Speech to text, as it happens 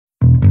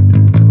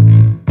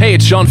Hey,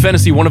 it's Sean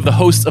Fennessy, one of the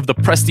hosts of the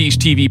Prestige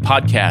TV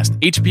podcast.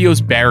 HBO's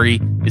Barry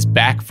is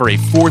back for a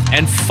fourth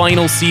and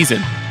final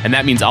season, and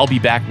that means I'll be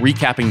back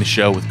recapping the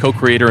show with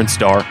co-creator and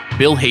star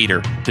Bill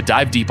Hader to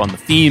dive deep on the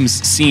themes,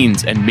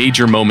 scenes, and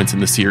major moments in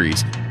the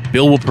series.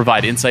 Bill will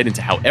provide insight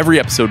into how every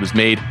episode was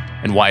made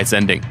and why it's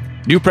ending.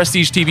 New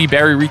Prestige TV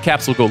Barry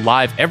recaps will go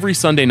live every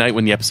Sunday night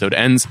when the episode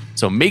ends,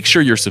 so make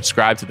sure you're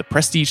subscribed to the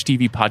Prestige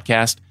TV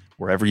podcast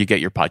wherever you get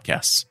your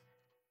podcasts.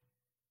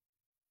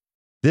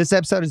 This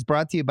episode is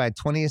brought to you by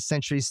 20th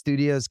Century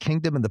Studios'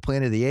 Kingdom of the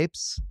Planet of the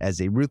Apes.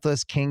 As a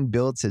ruthless king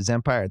builds his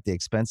empire at the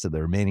expense of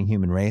the remaining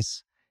human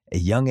race, a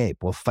young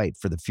ape will fight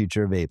for the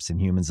future of apes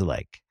and humans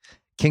alike.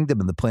 Kingdom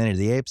of the Planet of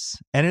the Apes.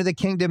 Enter the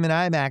kingdom in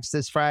IMAX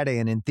this Friday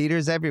and in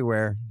theaters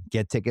everywhere.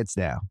 Get tickets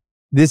now.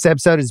 This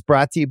episode is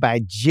brought to you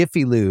by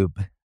Jiffy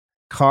Lube.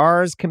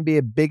 Cars can be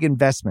a big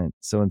investment,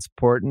 so it's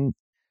important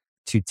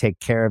to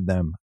take care of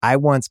them. I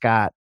once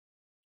got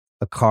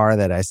a car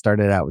that I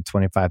started out with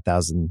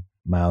 25,000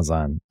 miles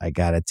on. I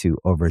got it to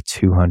over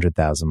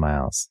 200,000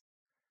 miles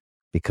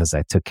because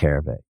I took care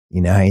of it.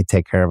 You know how you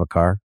take care of a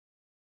car?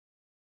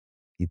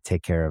 You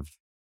take care of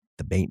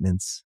the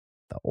maintenance,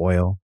 the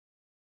oil,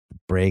 the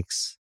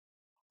brakes,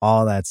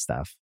 all that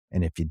stuff.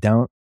 And if you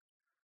don't,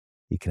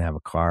 you can have a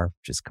car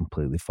just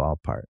completely fall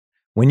apart.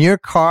 When your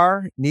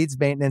car needs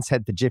maintenance,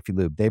 head to Jiffy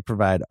Lube. They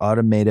provide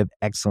automotive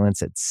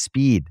excellence at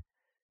speed.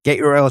 Get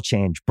your oil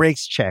change,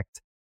 brakes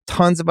checked,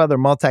 tons of other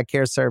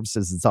multi-care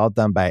services. It's all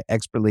done by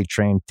expertly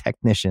trained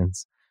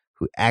technicians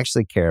who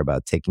actually care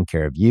about taking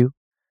care of you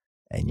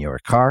and your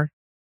car.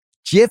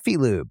 Jiffy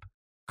Lube,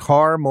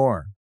 car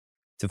more.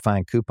 To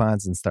find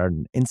coupons and start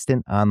an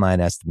instant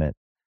online estimate,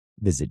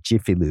 visit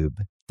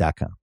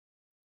jiffylube.com.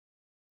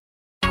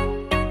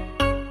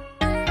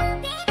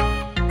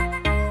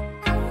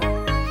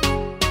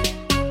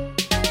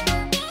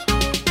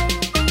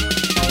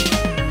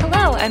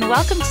 And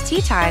welcome to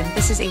Tea Time.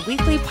 This is a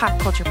weekly pop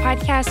culture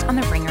podcast on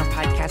the Ringer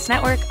Podcast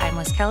Network. I'm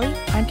Liz Kelly.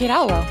 I'm Kate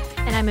Alwell.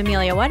 And I'm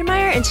Amelia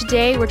Wedemeyer. And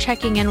today we're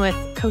checking in with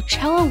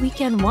Coachella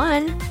Weekend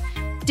 1,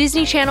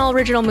 Disney Channel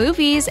original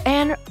movies,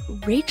 and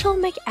Rachel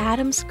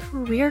McAdams'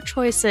 career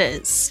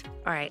choices.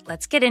 All right,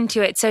 let's get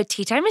into it. So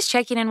Tea Time is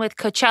checking in with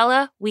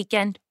Coachella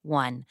Weekend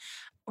 1.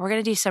 We're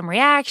going to do some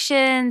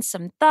reactions,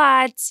 some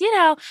thoughts. You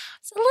know,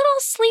 it's a little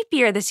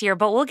sleepier this year,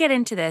 but we'll get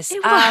into this.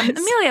 It was.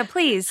 Amelia,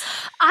 please.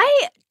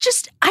 I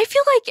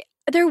feel like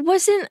there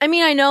wasn't, I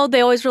mean, I know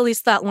they always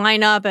release that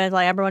lineup and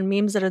like everyone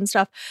memes it and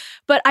stuff,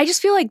 but I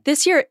just feel like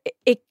this year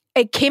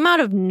it came out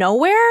of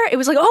nowhere. It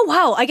was like, oh,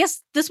 wow, I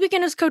guess this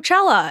weekend is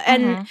Coachella.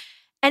 And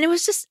it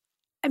was just,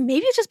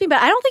 maybe it's just me,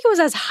 but I don't think it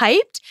was as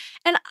hyped.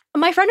 And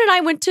my friend and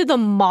I went to the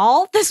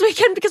mall this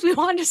weekend because we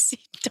wanted to see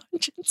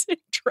Dungeons and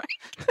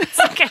Dragons.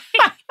 Okay.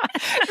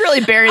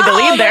 Really buried the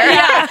lead there.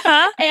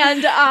 Yeah.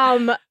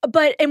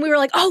 And we were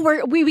like,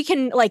 oh, we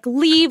can like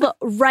leave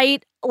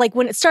right like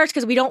when it starts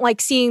because we don't like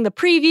seeing the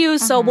previews.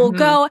 So we'll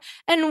go.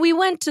 And we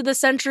went to the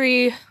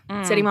Century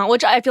City Mall,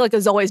 which I feel like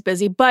is always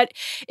busy, but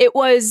we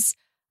could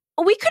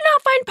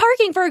not find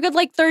parking for a good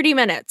like 30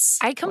 minutes.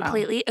 I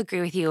completely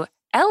agree with you.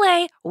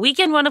 LA,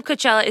 weekend 1 of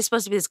Coachella is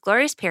supposed to be this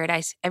glorious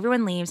paradise.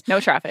 Everyone leaves.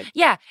 No traffic.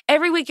 Yeah.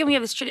 Every weekend we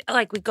have this,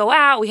 like we go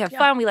out, we have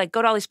fun, we like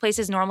go to all these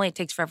places normally it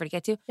takes forever to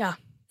get to. Yeah.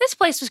 This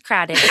place was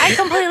crowded. I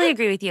completely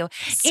agree with you.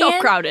 So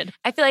crowded.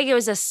 I feel like it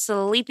was a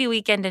sleepy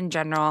weekend in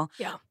general.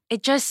 Yeah.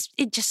 It just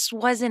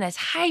wasn't as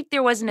hyped.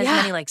 There wasn't as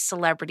many like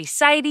celebrity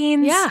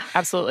sightings. Yeah.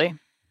 Absolutely.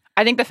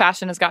 I think the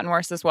fashion has gotten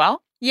worse as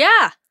well.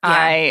 Yeah.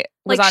 I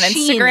was Like on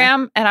Shein.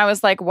 Instagram and I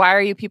was like, why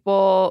are you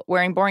people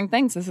wearing boring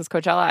things? This is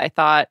Coachella. I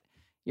thought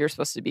you're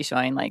supposed to be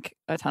showing like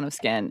a ton of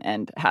skin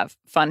and have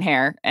fun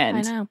hair. And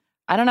I know.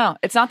 I don't know.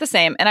 It's not the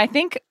same. And I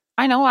think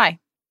I know why.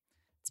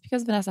 It's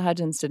because Vanessa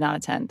Hudgens did not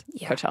attend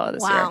Coachella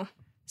this year.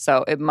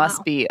 So it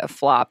must be a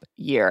flop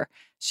year.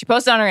 She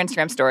posted on her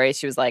Instagram story.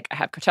 She was like, I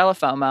have Coachella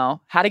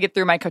FOMO. How to get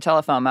through my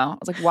Coachella FOMO. I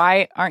was like,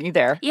 why aren't you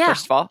there? Yeah.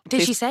 First of all.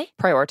 Did she say?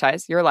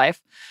 Prioritize your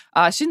life.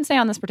 She didn't say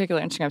on this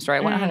particular Instagram story.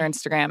 I went on her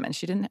Instagram and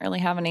she didn't really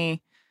have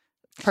any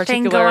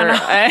particular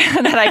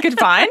that I could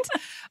find.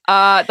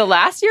 The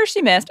last year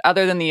she missed,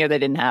 other than the year they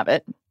didn't have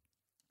it,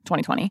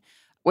 2020,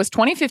 was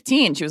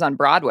 2015. She was on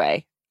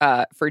Broadway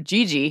for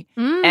Gigi.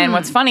 And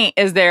what's funny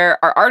is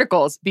there are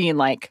articles being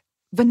like,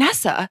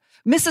 Vanessa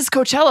misses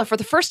Coachella for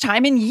the first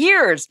time in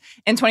years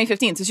in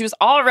 2015. So she was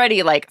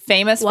already like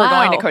famous for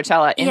going to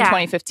Coachella in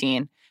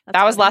 2015.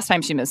 That was last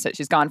time she missed it.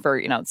 She's gone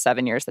for,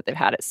 7 years that they've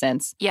had it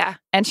since. Yeah.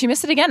 And she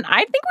missed it again. I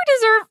think we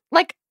deserve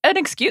like an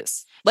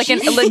excuse. Like a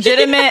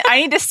legitimate,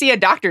 I need to see a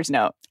doctor's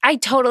note. I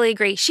totally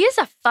agree. She is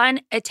a fun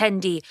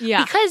attendee.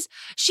 Yeah. Because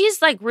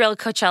she's like real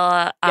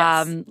Coachella,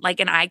 like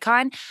an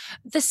icon.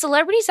 The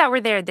celebrities that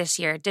were there this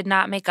year did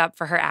not make up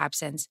for her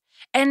absence.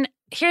 And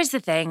here's the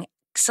thing.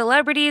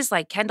 Celebrities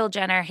like Kendall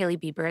Jenner, Hailey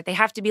Bieber, they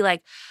have to be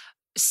like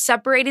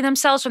separating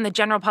themselves from the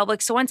general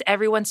public. So once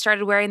everyone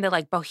started wearing the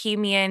like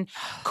bohemian,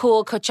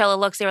 cool Coachella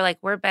looks, they were like,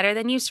 we're better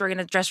than you, so we're going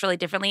to dress really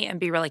differently and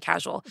be really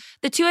casual.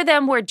 The two of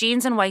them wore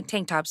jeans and white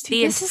tank tops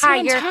the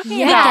entire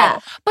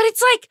about. But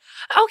it's like,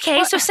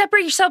 okay, so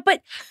separate yourself,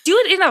 but do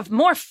it in a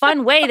more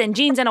fun way than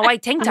jeans and a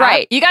white tank top.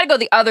 Right. You got to go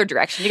the other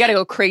direction. You got to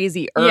go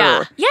crazy.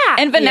 Yeah.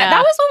 And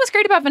that was what was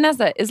great about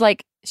Vanessa is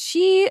like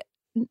she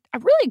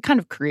really kind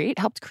of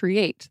helped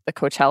create the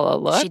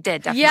Coachella look. She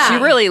did, definitely. Yeah.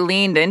 She really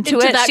leaned into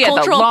it. That She had the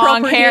cultural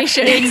long hair.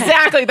 appropriation.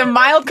 Exactly. The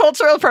mild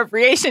cultural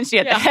appropriation. She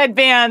had the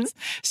headbands.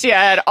 She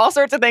had all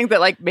sorts of things that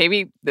like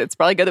maybe it's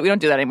probably good that we don't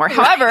do that anymore.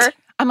 However,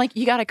 I'm like,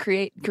 you got to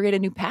create a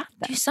new path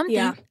then. Do something.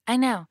 Yeah. I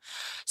know.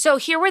 So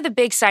here were the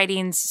big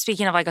sightings,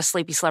 speaking of like a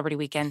sleepy celebrity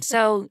weekend.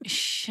 So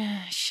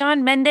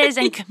Shawn Mendes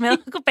and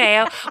Camila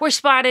Cabello were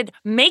spotted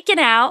making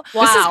out.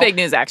 Wow. This is big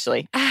news,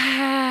 actually.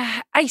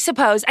 I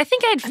suppose. I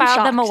think I'd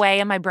filed them shocked. away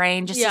in my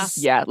brain.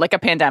 Yeah, like a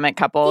pandemic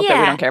couple that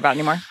we don't care about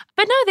anymore.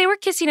 But no, they were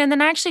kissing. And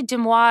then actually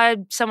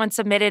Demois, someone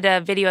submitted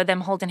a video of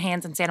them holding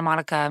hands in Santa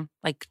Monica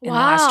like in the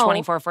last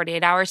 24,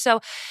 48 hours.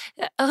 So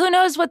who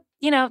knows what,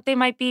 they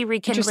might be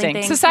rekindling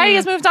things. Society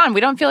has moved on.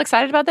 We don't feel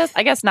excited about this?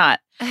 I guess not.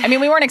 I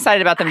mean, we weren't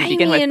excited about them to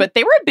begin with, but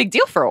they were a big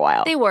deal for a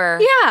while. They were.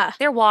 Yeah.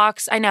 Their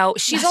walks, I know.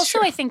 She's That's also,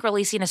 true. I think,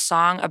 releasing a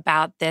song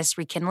about this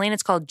rekindling.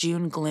 It's called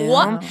June Gloom.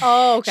 What?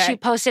 Oh, okay. She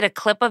posted a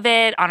clip of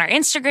it on her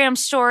Instagram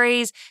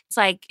stories. It's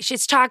like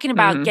she's talking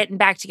about getting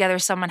back together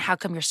with someone. How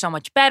come you're so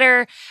much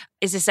better?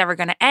 Is this ever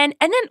going to end?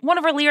 And then one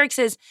of her lyrics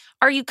is,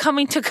 are you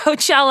coming to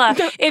Coachella?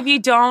 If you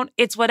don't,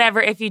 it's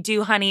whatever. If you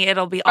do, honey,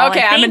 it'll be all I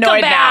think I'm annoyed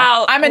about.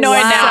 now. I'm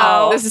annoyed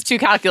now. This is too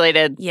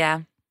calculated.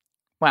 Yeah.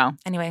 Wow.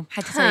 Anyway,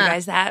 had to tell you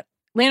guys that.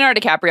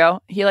 Leonardo DiCaprio,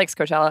 he likes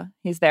Coachella.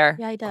 He's there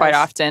Yeah, he does. quite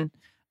often.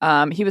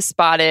 He was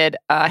spotted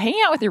hanging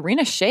out with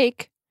Irina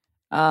Shayk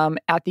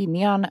at the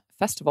Neon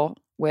Festival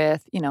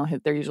with,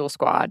 their usual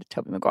squad,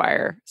 Tobey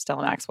Maguire,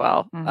 Stella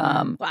Maxwell.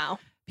 Wow.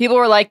 People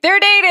were like, they're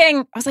dating.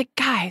 I was like,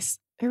 guys,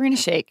 Irina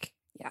Shayk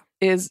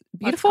is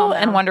beautiful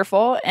and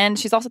wonderful. And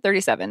she's also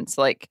 37.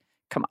 So like,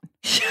 come on.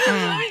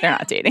 They're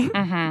not dating.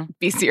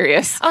 Be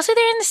serious. Also,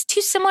 they're in this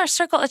too similar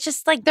circle. It's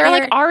just like They're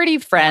like already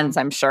friends,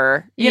 I'm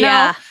sure. You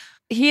know?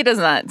 He does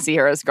not see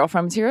her as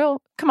girlfriend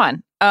material. Come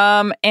on.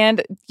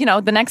 And,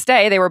 the next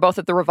day they were both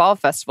at the Revolve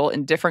Festival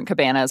in different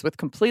cabanas with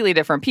completely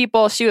different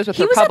people. She was with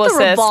her publicist.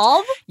 At the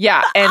Revolve?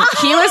 Yeah. And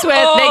he was with,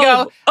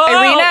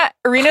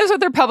 Irina was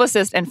with her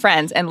publicist and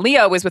friends. And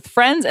Leo was with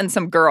friends and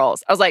some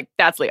girls. I was like,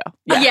 that's Leo.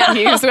 Yeah.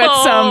 He was with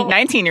some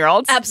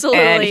 19-year-olds.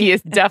 Absolutely. And he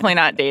is definitely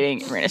not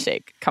dating Irina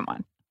Shayk. Come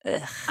on.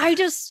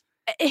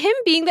 Him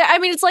being there, I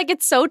mean, it's like,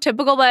 it's so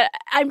typical, but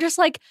I'm just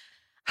like,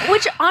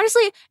 which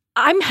honestly,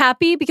 I'm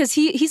happy because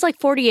he's like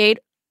 48.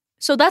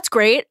 So that's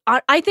great.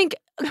 I think,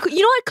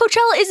 you know what?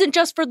 Coachella isn't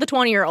just for the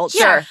 20-year-olds.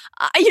 Sure.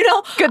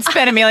 Good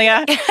spin,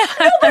 Amelia. No,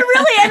 but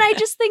really, and I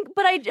just think, him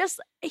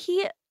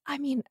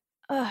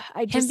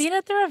being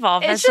at the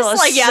Revolve it's Festival just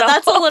like, is so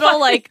that's a little funny.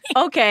 like,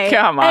 okay.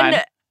 Come on.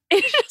 And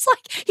it's just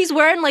like, he's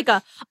wearing like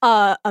a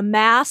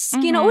mask,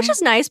 which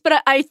is nice,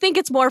 but I think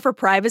it's more for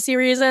privacy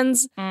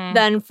reasons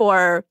than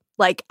for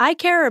like, I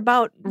care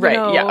about, right.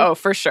 Yeah. Oh,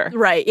 for sure.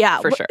 Right. Yeah.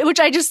 For sure. Which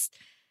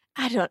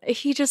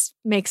he just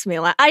makes me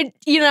laugh. At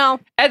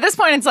this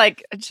point, it's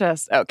like,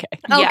 just okay.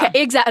 Okay,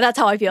 exactly. That's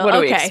how I feel. What do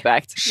okay. we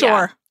expect?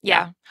 Sure.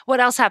 Yeah. What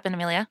else happened,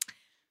 Amelia?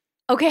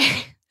 Okay.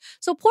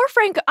 So poor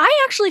Frank,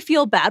 I actually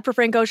feel bad for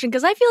Frank Ocean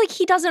because I feel like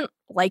he doesn't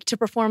like to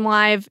perform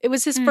live. It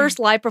was his first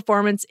live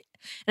performance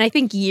in I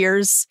think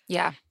years.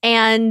 Yeah.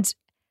 And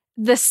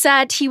the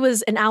set, he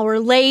was an hour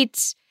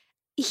late.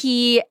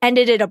 He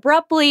ended it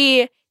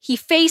abruptly. He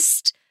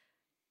faced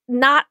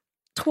not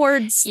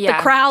towards the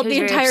crowd the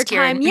entire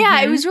time.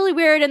 Yeah, it was really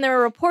weird. And there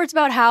were reports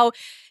about how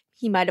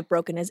he might have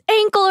broken his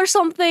ankle or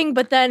something,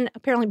 but then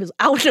apparently he was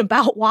out and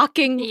about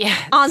walking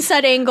on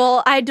said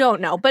ankle. I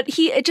don't know. But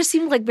it just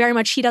seemed like very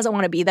much he doesn't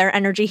want to be there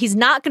energy. He's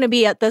not going to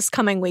be at this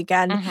coming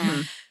weekend.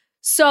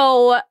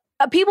 So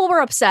people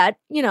were upset,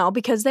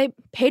 because they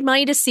paid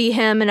money to see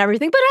him and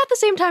everything. But at the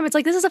same time, it's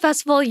like, this is a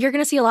festival. You're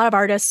going to see a lot of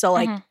artists. So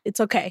like,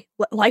 it's okay.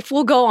 Life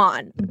will go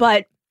on.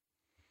 But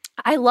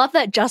I love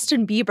that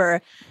Justin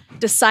Bieber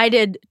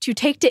decided to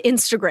take to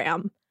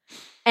Instagram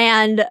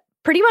and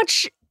pretty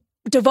much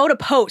devote a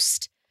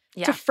post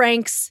to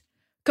Frank's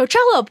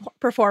Coachella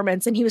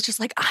performance. And he was just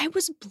like, I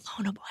was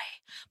blown away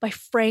by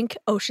Frank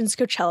Ocean's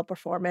Coachella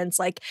performance.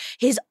 Like,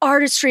 his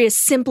artistry is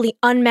simply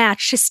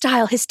unmatched. His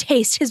style, his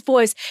taste, his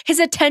voice, his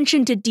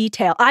attention to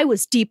detail. I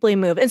was deeply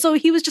moved. And so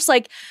he was just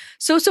like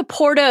so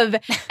supportive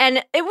and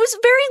it was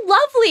very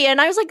lovely.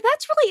 And I was like,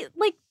 that's really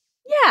like,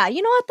 yeah,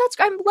 you know what?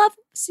 I love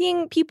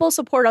seeing people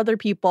support other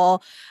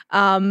people.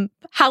 However,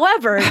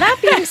 that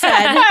being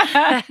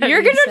said,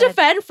 you're going to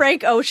defend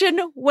Frank Ocean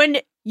when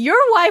your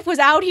wife was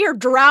out here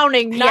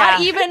drowning,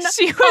 not even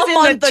she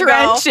was in the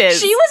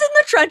trenches. She was in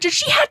the trenches.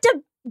 She had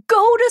to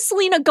go to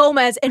Selena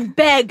Gomez and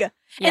beg,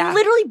 and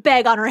literally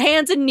beg on her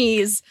hands and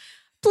knees,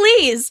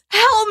 please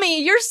help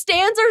me. Your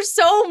stands are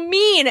so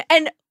mean.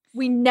 And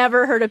we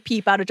never heard a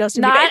peep out of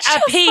Justin Bieber. Not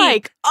a peep.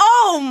 Like,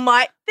 oh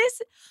my,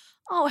 this...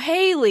 Oh,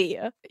 Hailey.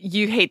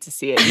 You hate to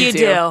see it. You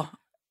do.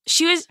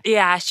 She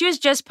was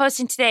just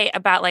posting today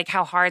about like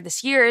how hard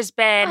this year has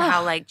been,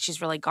 how like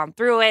she's really gone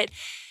through it.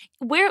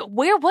 Where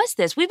was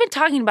this? We've been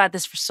talking about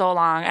this for so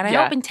long, and I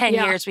hope in 10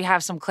 years we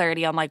have some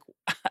clarity on like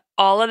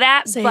all of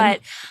that. Same.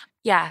 But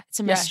yeah, it's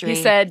a mystery. He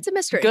said, It's a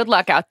mystery. good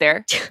luck out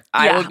there.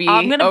 I will be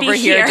over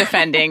here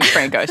defending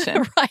Frank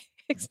Ocean. Right.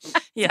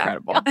 Exactly. Yeah.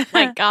 Incredible. Oh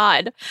my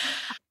God.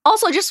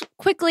 Also, just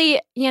quickly,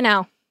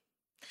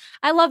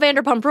 I love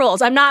Vanderpump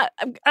Rules. I'm not.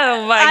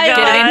 Oh my God.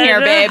 Get it in here,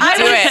 babe. Do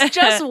I was it.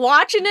 just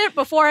watching it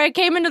before I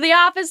came into the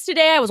office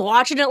today. I was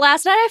watching it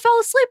last night. I fell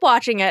asleep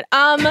watching it.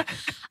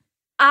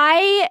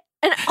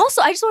 And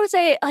also, I just want to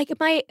say, like,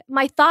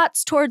 my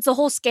thoughts towards the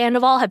whole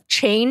Scandival have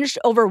changed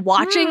over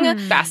watching.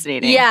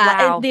 Fascinating.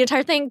 Yeah, Wow. the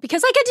entire thing.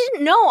 Because, like, I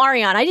didn't know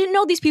Ariana. I didn't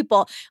know these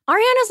people.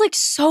 Ariana's, like,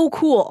 so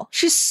cool.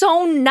 She's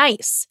so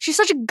nice. She's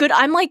such a good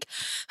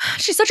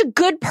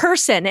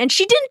person. And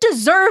she didn't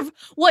deserve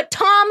what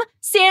Tom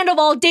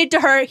Sandoval did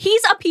to her.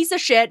 He's a piece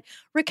of shit.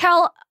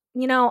 Raquel,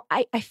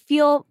 I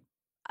feel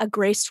a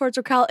grace towards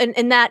Raquel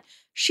in that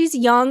she's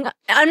young.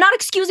 I'm not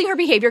excusing her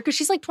behavior because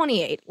she's like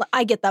 28.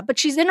 I get that. But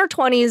she's in her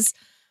 20s.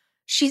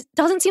 She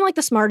doesn't seem like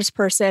the smartest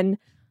person.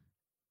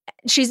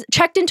 She's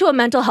checked into a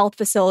mental health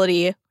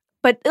facility.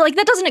 But like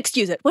that doesn't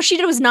excuse it. What she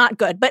did was not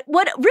good. But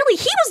what really,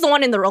 he was the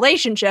one in the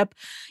relationship.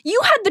 You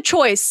had the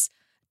choice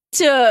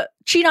to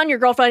cheat on your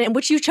girlfriend, in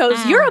which you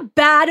chose. You're a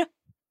bad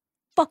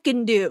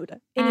fucking dude.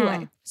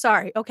 Anyway,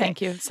 sorry. Okay.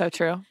 Thank you. So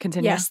true.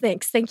 Continue. Yes,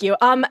 thanks. Thank you.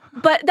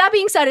 But that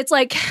being said, it's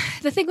like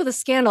the thing with a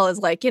scandal is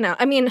like,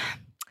 I mean,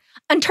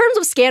 in terms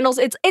of scandals,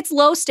 it's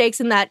low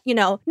stakes in that,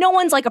 no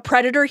one's like a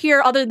predator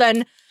here other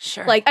than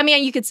like, I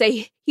mean, you could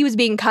say he was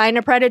being kind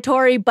of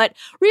predatory, but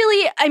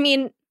really, I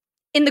mean,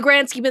 in the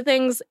grand scheme of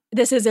things,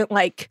 this isn't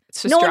like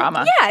it's just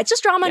drama. It's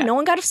just drama. Yeah. No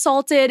one got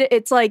assaulted.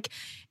 It's like,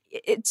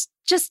 it's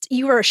just,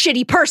 you were a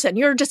shitty person.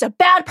 You're just a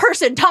bad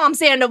person, Tom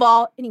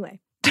Sandoval. Anyway.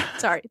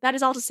 Sorry, that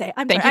is all to say.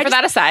 Thank you for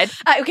that aside.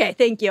 Okay,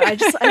 thank you.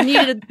 I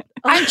needed.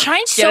 I'm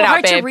trying so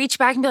hard to reach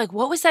back and be like,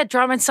 what was that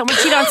drama? And someone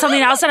cheated on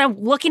something else. And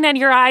I'm looking at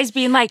your eyes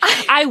being like,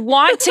 I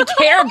want to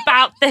care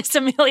about this,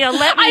 Amelia.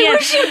 Let me in. I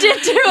wish you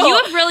did too. You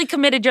have really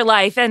committed your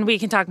life, and we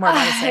can talk more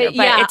about it later.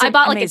 But it's I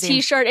bought amazing. like a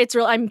t-shirt. It's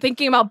real. I'm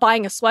thinking about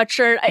buying a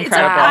sweatshirt.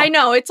 Incredible. I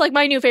know. It's like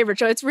my new favorite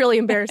show. It's really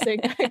embarrassing.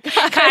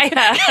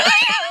 Kaya.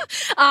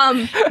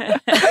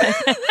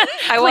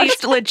 I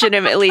watched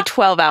legitimately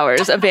 12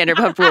 hours of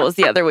Vanderpump Rules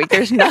the other week.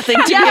 There's nothing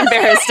to be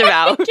embarrassed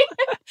about.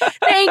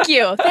 Thank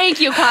you,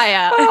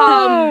 Kaya.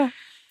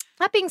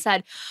 That being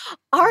said,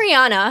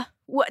 Ariana,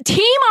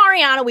 Team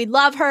Ariana, we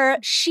love her.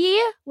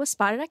 She was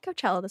spotted at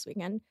Coachella this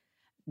weekend,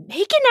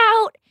 making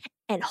out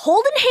and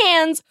holding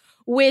hands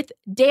with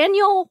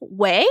Daniel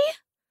Way,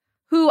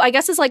 who I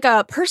guess is like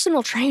a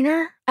personal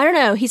trainer. I don't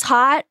know. He's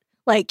hot.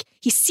 Like,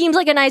 he seems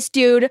like a nice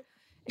dude.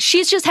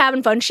 She's just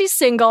having fun. She's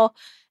single.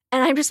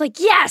 And I'm just like,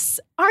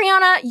 yes,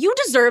 Ariana, you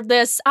deserve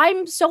this.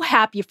 I'm so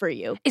happy for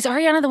you. Is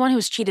Ariana the one who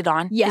was cheated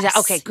on? Yes.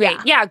 Okay, great.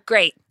 Yeah,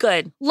 great.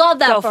 Good. Love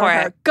that Go for for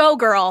her. it. Go,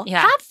 girl.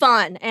 Yeah. Have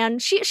fun. And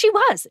she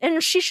was.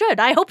 And she should.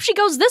 I hope she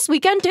goes this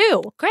weekend,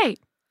 too. Great.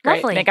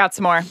 Great. Lovely. Make out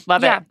some more.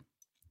 Love it.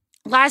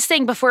 Last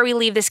thing before we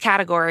leave this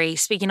category,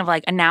 speaking of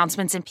like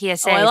announcements and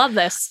PSAs. Oh, I love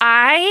this.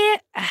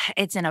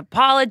 It's an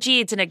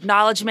apology, it's an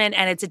acknowledgement,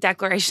 and it's a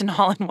declaration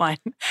all in one.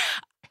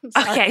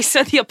 Okay,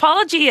 so the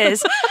apology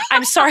is,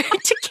 I'm sorry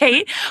to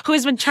Kate, who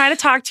has been trying to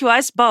talk to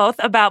us both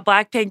about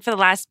Blackpink for the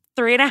last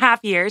 3.5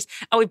 years,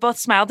 and we both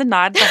smiled and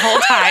nodded the whole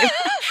time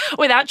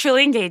without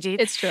truly engaging.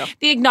 It's true.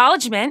 The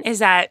acknowledgement is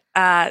that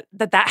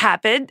that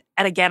happened,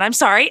 and again, I'm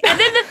sorry. And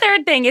then the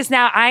third thing is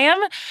now I am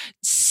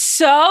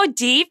so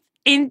deep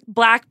in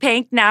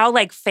Blackpink now,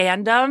 like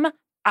fandom.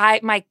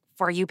 My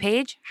For You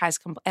page has,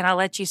 and I'll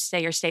let you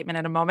say your statement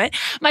in a moment.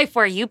 My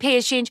For You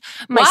page changed.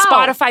 My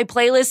Spotify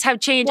playlists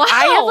have changed. Wow.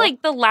 I have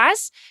like the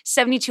last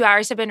 72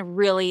 hours have been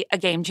really a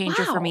game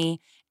changer for me.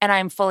 And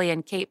I'm fully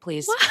in. Kate,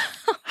 please.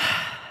 Wow.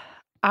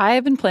 I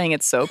have been playing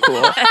it so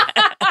cool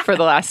for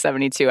the last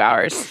 72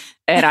 hours.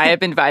 And I have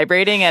been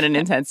vibrating at an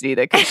intensity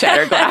that could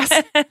shatter glass.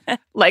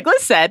 Like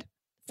Liz said,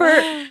 for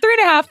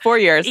 3.5, 4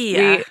 years,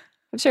 we've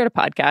shared a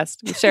podcast,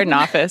 we've shared an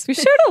office, we've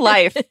shared a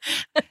life.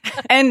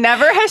 And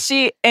never has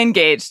she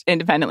engaged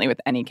independently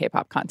with any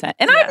K-pop content.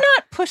 And I've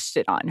not pushed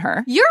it on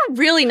her. You're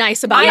really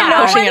nice about not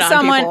know pushing when it on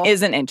someone people.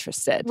 isn't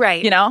interested.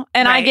 Right.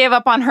 And I gave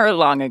up on her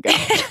long ago.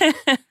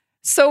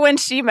 So when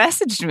she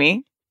messaged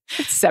me,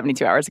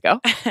 72 hours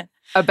ago,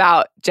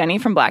 about Jennie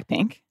from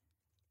Blackpink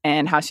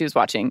and how she was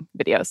watching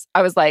videos,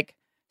 I was like,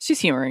 she's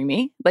humoring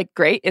me. Like,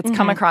 great. It's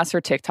come across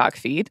her TikTok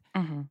feed.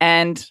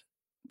 And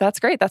that's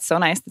great. That's so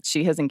nice that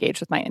she has engaged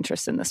with my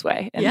interest in this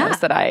way and knows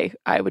that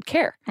I would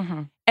care.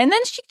 And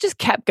then she just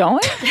kept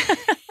going.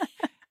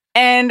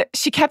 And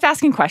she kept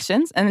asking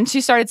questions. And then she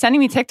started sending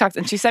me TikToks.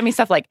 And she sent me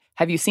stuff like,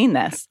 have you seen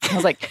this? And I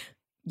was like,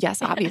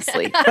 yes,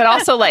 obviously. But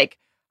also like,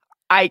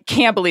 I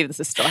can't believe this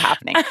is still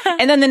happening.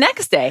 And then the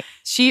next day,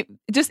 she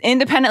just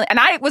independently, and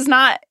I was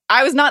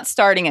not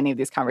starting any of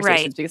these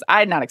conversations because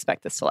I did not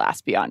expect this to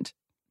last beyond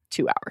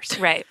 2 hours.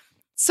 Right.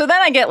 So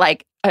then I get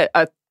like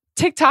a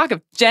TikTok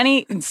of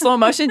Jenny in slow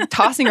motion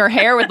tossing her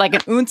hair with like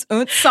an oonce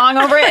oonce song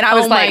over it. And I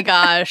was like,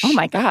 oh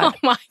my God.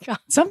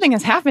 Something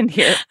has happened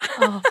here.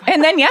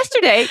 And then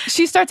yesterday,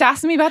 she starts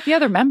asking me about the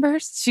other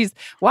members. She's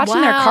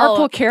watching their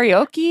carpool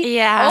karaoke.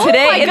 Yeah.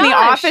 Today in the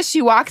office,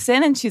 she walks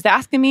in and she's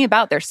asking me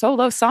about their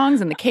solo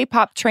songs and the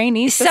K-pop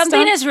trainee system.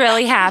 Something has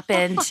really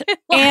happened.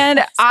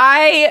 And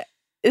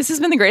this has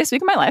been the greatest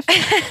week of my life.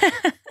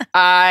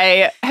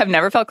 I have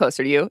never felt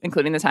closer to you,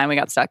 including the time we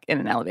got stuck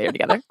in an elevator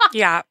together.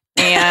 Yeah.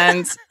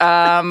 And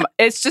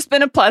it's just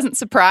been a pleasant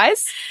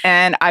surprise.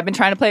 And I've been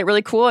trying to play it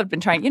really cool. I've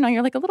been trying,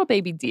 you're like a little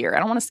baby deer. I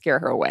don't want to scare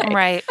her away.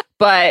 Right.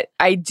 But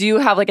I do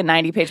have like a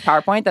 90-page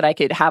PowerPoint that I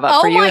could have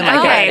up for you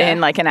in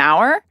like an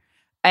hour.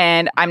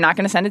 And I'm not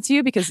going to send it to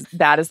you because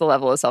that is the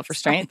level of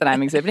self-restraint that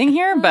I'm exhibiting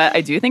here. But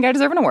I do think I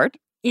deserve an award.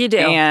 You do.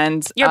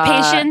 And your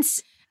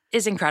patience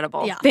is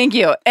incredible. Yeah. Thank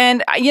you.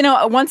 And,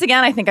 once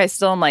again, I think I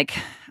still am like,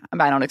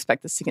 I don't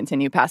expect this to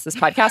continue past this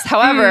podcast.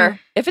 However,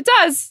 if it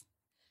does,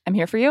 I'm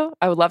here for you.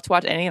 I would love to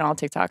watch any and all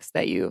TikToks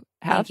that you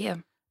have. Thank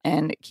you.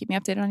 And keep me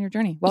updated on your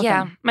journey. Welcome.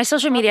 Yeah. My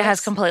social media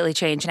has completely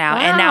changed now.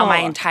 Wow. And now my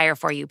entire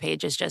For You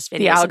page is just videos.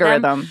 The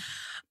algorithm.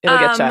 It'll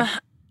get you.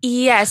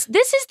 Yes.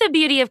 This is the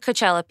beauty of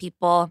Coachella,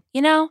 people.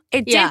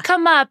 It did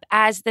come up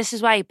as this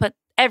is why you put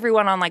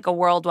everyone on like a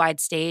worldwide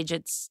stage.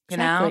 It's,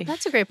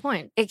 That's a great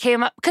point. It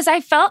came up because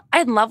I felt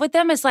in love with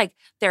them as like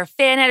their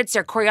fan edits,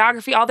 their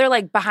choreography, all their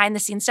like behind the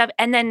scenes stuff.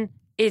 And then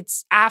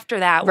it's after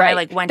that when I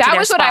like went to their Spotify. That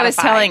was what I was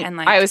telling.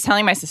 And, I was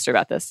telling my sister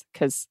about this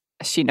because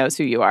she knows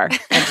who you are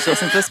and she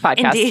listens to this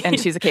podcast and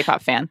she's a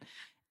K-pop fan.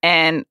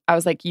 And I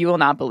was like, you will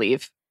not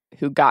believe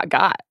who got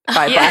by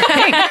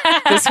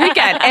Blackpink this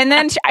weekend. And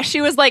then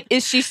she was like,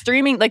 is she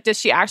streaming? Like, does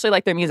she actually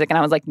like their music? And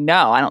I was like,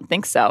 no, I don't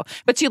think so.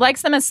 But she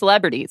likes them as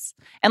celebrities.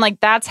 And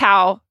like, that's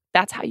how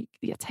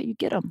you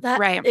get them.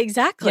 Right.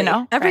 Exactly.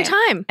 Every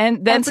time.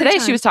 And then today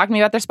she was talking to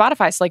me about their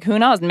Spotify. So like, who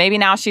knows? Maybe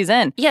now she's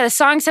in. Yeah, the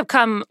songs have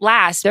come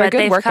last, They're but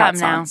good they've workout come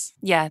songs.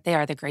 now. Yeah, they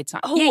are the great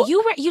songs. Oh. Yeah,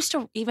 you used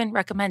to even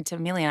recommend to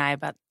Amelia and I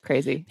about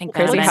crazy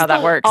Element. how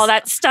that works. All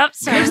that stuff.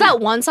 So there's that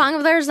one song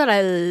of theirs that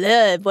I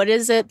love. What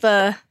is it?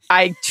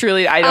 I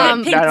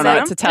don't know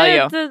what to tell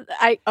you.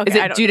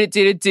 Is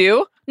it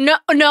do?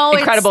 No.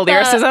 Incredible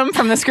lyricism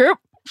from this group.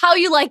 How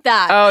You Like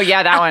That? Oh,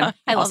 yeah, that one.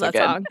 I love that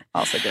song.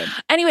 Also good.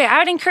 Anyway, I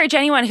would encourage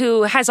anyone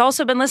who has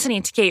also been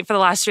listening to Kate for the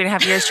last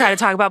 3.5 years try to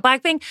talk about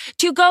Blackpink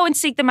to go and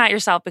seek them out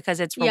yourself because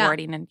it's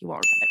rewarding and you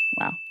won't regret it.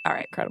 Wow. All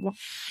right. Incredible.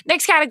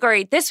 Next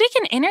category. This week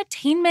in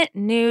entertainment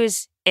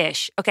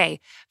news-ish.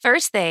 Okay.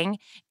 First thing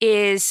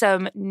is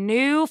some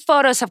new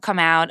photos have come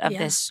out of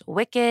this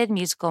Wicked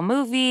musical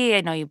movie.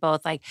 I know you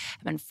both have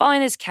been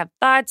following this, kept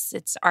thoughts.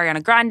 It's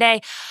Ariana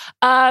Grande.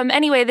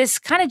 Anyway, this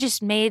kind of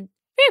just made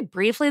very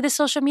briefly the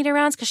social media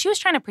rounds because she was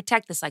trying to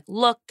protect this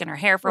look and her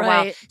hair for a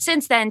while.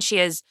 Since then, she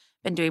has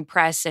been doing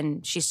press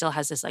and she still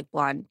has this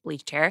blonde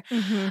bleached hair.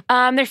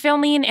 Mm-hmm. They're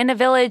filming in a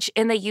village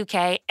in the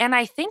UK. And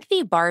I think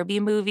the Barbie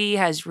movie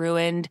has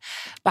ruined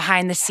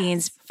behind the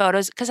scenes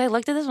photos because I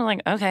looked at this and I'm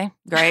like, okay,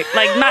 great.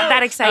 Not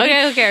that exciting.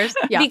 Okay, who cares?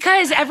 Yeah.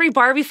 Because every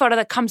Barbie photo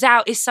that comes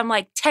out is some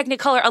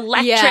Technicolor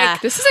electric. Yeah.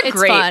 This is a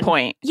great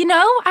point.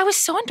 I was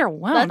so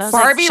underwhelmed.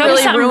 Barbie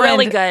really ruined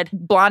really good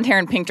blonde hair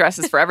and pink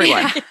dresses for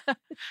everyone.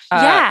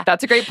 Yeah.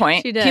 That's a great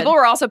point. She did. People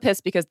were also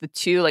pissed because the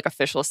two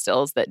official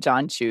stills that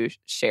John Chu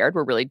shared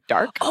were really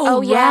dark.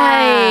 Oh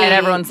yeah. And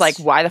everyone's like,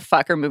 why the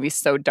fuck are movies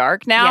so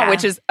dark now? Yeah.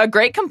 Which is a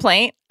great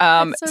complaint.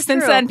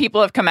 Since then,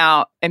 people have come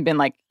out and been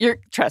like,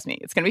 trust me,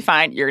 it's going to be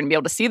fine. You're going to be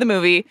able to see the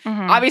movie.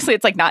 Mm-hmm. Obviously,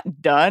 it's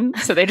not done.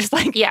 So they just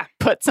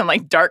put some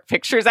dark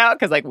pictures out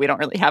because we don't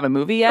really have a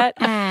movie yet.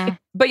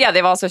 But yeah,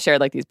 they've also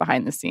shared these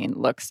behind the scene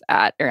looks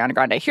at Ariana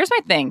Grande. Here's my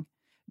thing.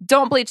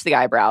 Don't bleach the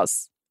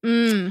eyebrows.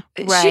 Right.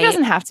 She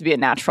doesn't have to be a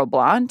natural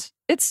blonde.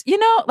 It's,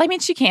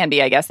 she can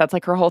be, I guess. That's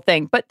her whole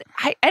thing. But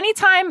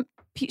anytime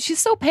she's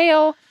so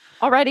pale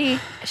already,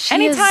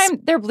 anytime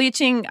they're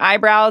bleaching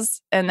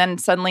eyebrows and then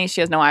suddenly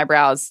she has no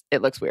eyebrows,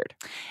 it looks weird.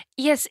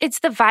 Yes, it's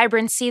the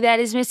vibrancy that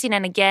is missing.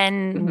 And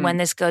again, when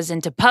this goes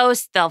into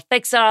post, they'll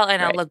fix it all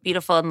and it'll look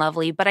beautiful and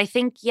lovely. But I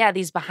think,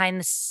 these behind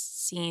the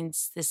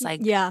scenes, this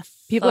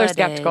people are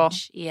skeptical.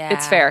 Yeah.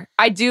 It's fair.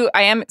 I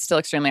am still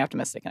extremely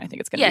optimistic and I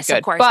think it's going to be good. Yes,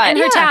 of course. But and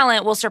her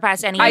talent will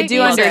surpass any. I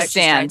do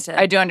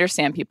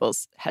understand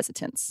people's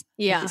hesitance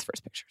with these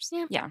first pictures.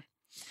 Yeah.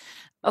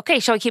 Okay,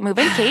 shall we keep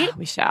moving, Kate?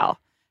 We shall.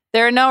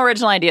 There are no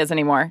original ideas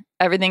anymore.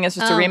 Everything is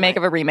just a remake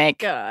of a remake.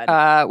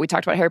 God. We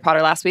talked about Harry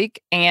Potter last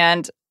week.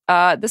 And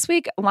this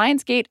week,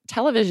 Lionsgate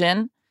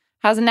Television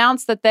has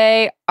announced that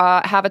they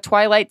have a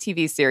Twilight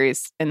TV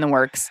series in the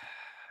works.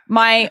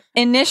 My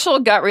initial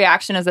gut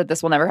reaction is that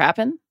this will never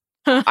happen.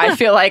 I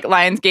feel like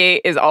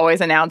Lionsgate is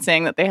always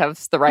announcing that they have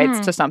the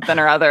rights to something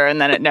or other,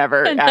 and then it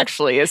never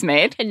actually is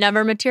made. It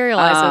never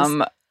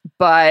materializes.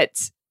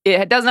 But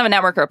it doesn't have a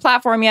network or a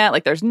platform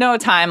yet. There's no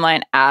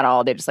timeline at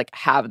all. They just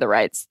have the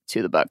rights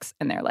to the books,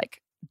 and they're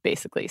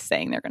basically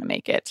saying they're going to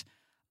make it.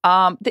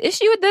 The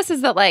issue with this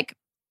is that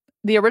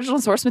the original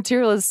source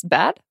material is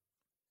bad,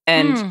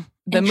 and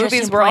the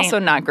movies were also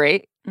not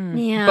great.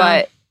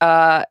 Yeah.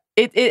 But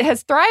it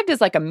has thrived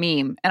as like a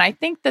meme. And I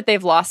think that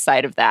they've lost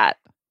sight of that.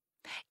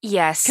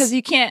 Yes. Because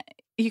you can't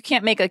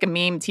make like a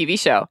meme TV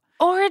show.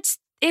 Or it's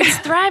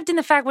thrived in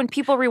the fact when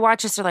people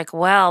rewatch this, they're like,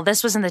 well,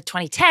 this was in the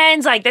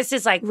 2010s. Like, this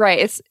is like right.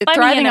 It's funny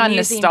thriving and on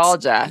amusing.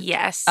 nostalgia.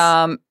 Yes.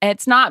 And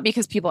it's not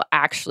because people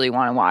actually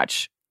want to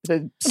watch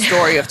the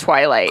story of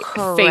Twilight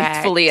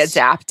faithfully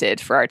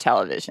adapted for our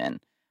television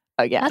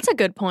again. That's a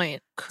good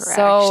point. Correct.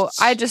 So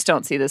I just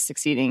don't see this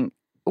succeeding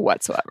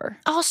whatsoever.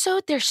 Also,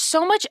 there's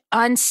so much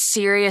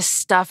unserious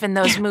stuff in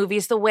those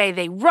movies. The way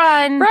they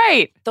run,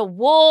 Right. The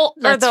wolf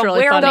or That's the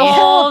really funny.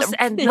 werewolves,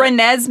 and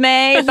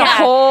Renesmee, the Yeah.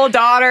 whole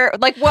daughter.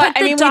 Like what? Put I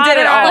the mean, we did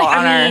it daughter, all like,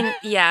 on I our. mean,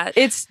 yeah.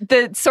 It's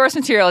the source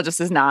material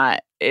just is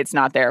not. It's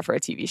not there for a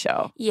TV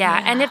show. Yeah,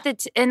 and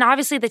and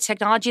obviously the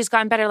technology has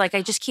gotten better. Like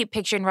I just keep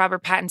picturing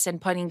Robert Pattinson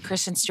putting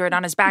Kristen Stewart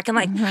on his back and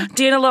like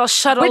doing a little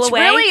shuttle Which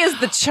away. really is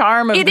the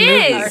charm of It the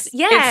is, movies.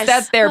 yes. It's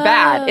that they're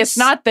bad. It's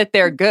not that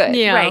they're good.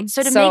 Yeah. Right.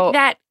 So to make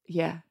that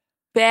Yeah.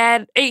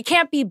 bad, it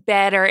can't be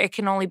better. It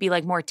can only be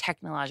like more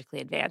technologically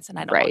advanced, and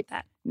I don't want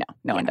that.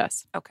 No one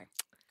does. Okay,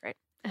 great.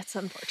 That's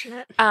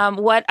unfortunate.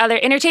 What other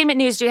entertainment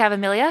news do you have,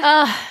 Amelia?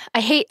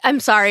 I'm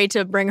sorry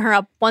to bring her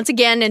up once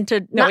again and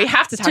to No, we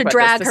have to talk about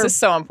drag this. her, This is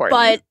so important.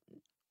 But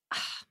oh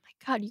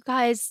my God, you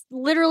guys,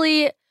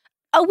 literally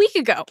a week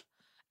ago,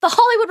 the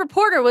Hollywood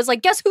Reporter was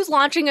like, guess who's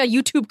launching a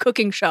YouTube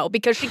cooking show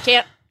because she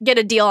can't get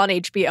a deal on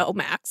HBO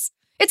Max?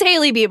 It's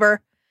Hailey Bieber.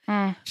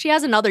 She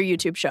has another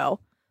YouTube show,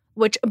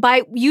 which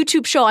by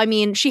YouTube show, I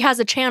mean she has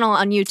a channel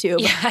on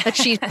YouTube that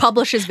she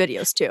publishes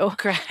videos to.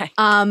 Correct.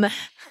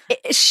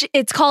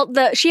 It's called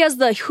she has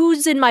the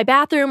Who's in My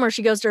Bathroom, where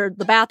she goes to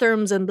the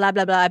bathrooms and blah,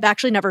 blah, blah. I've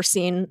actually never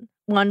seen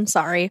one.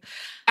 Sorry.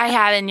 I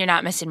haven't. You're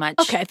not missing much.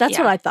 Okay, that's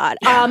what I thought.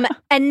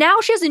 And now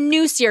she has a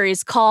new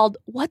series called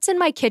What's in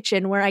My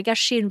Kitchen, where I guess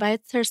she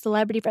invites her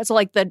celebrity friends. So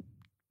like the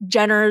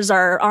Jenners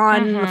are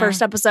on the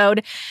first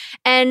episode,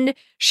 and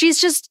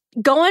she's just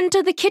going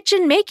to the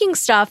kitchen making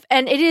stuff,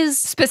 and it is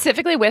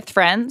specifically with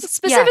friends.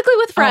 With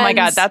friends. Oh my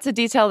God, that's a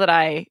detail that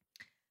I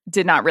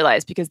did not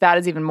realize because that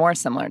is even more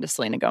similar to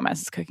Selena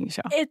Gomez's cooking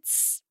show.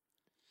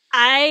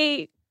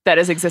 That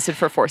has existed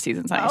for 4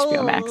 seasons on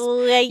HBO Max.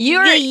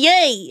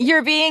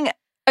 You're being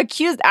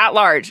accused at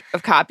large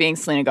of copying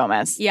Selena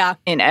Gomez. Yeah.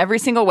 In every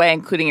single way,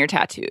 including your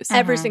tattoos.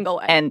 Every single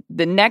way. And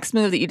the next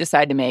move that you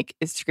decide to make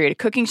is to create a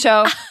cooking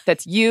show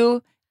that's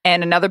you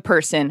and another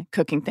person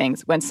cooking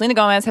things. When Selena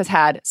Gomez has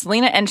had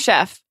Selena and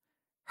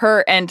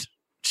her and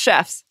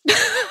chefs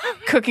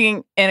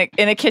cooking in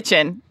a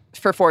kitchen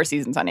for 4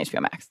 seasons on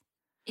HBO Max.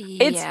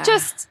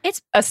 It's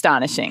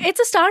astonishing. It's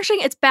astonishing.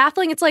 It's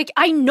baffling. It's like,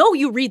 I know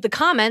you read the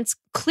comments.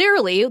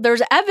 Clearly,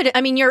 there's evidence.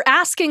 I mean, you're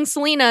asking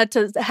Selena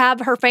to have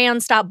her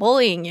fans stop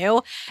bullying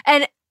you,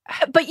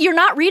 but you're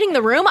not reading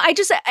the room. I'm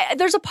just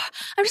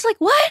like,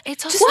 what?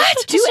 It's just also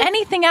what? Do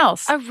anything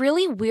else. A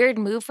really weird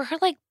move for her,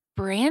 like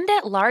brand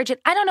at large. And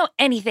I don't know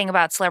anything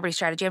about celebrity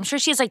strategy. I'm sure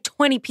she has like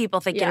 20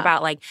 people thinking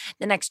about like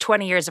the next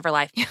 20 years of her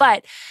life,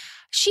 but.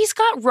 She's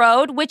got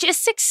Rode, which is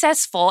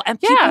successful,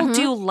 and people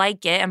do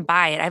like it and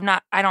buy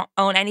it. I don't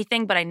own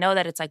anything, but I know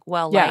that it's like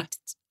well liked.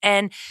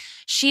 And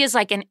she is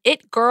like an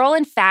it girl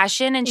in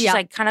fashion, and she's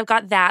like kind of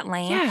got that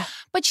lane. Yeah.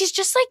 But she's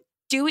just like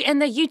doing in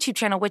the YouTube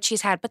channel, which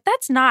she's had, but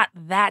that's not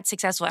that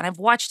successful. And I've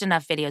watched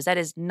enough videos. That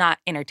is not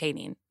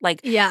entertaining.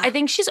 Like, I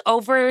think she's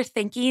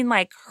overthinking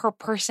like her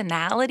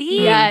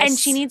personality, and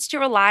she needs to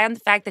rely on the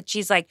fact that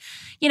she's like,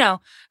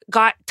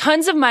 got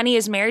tons of money,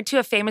 is married to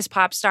a famous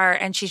pop star,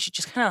 and she should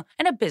just kind of,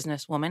 and a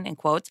businesswoman in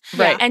quotes,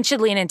 and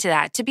should lean into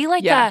that. To be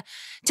like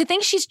to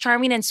think she's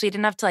charming and sweet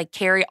enough to like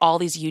carry all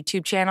these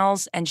YouTube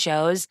channels and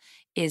shows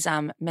is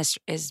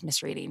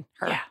misreading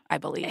her, I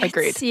believe.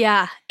 Agreed.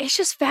 It's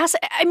just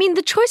fascinating. I mean,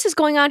 the choices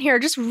going on here are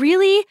just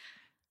really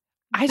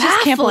I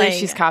just can't believe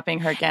she's copying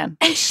her again.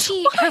 And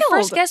her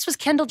first guest was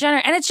Kendall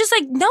Jenner. And it's just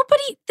like,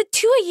 the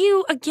two of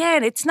you,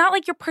 again, it's not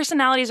like your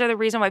personalities are the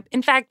reason why.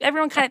 In fact,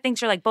 everyone kind of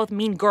thinks you're like both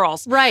mean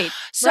girls. Right.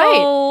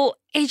 So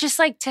it's just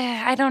like,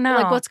 I don't know.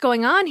 Like, what's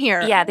going on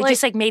here? Yeah, they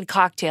just like made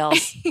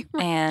cocktails.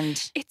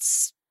 And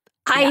it's,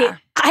 I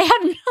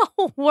have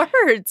no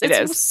words.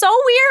 It's so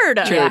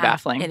weird. Truly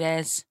baffling. It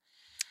is.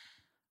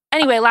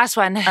 Anyway, last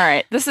one. All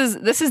right. This is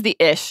the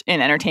ish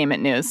in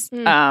entertainment news.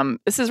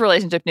 This is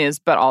relationship news,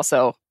 but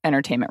also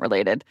entertainment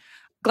related.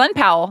 Glenn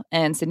Powell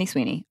and Sydney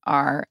Sweeney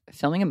are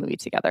filming a movie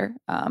together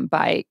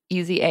by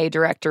Easy A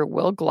director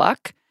Will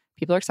Gluck.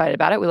 People are excited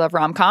about it. We love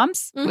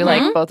rom-coms. We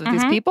like both of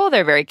these people.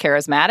 They're very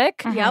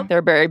charismatic. Yep.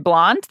 They're very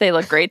blonde. They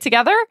look great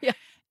together. Yeah.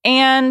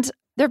 And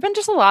there have been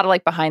just a lot of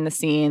like behind the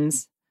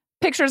scenes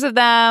pictures of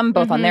them,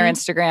 both on their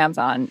Instagrams,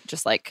 on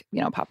just like,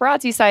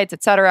 paparazzi sites,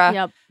 etc.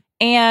 Yep.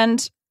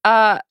 And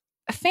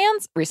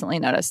fans recently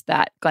noticed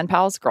that Glenn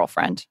Powell's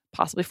girlfriend,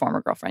 possibly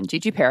former girlfriend,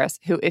 Gigi Paris,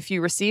 who, if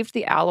you received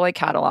the Alloy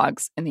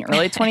catalogs in the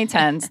early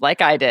 2010s,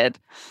 like I did,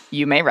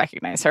 you may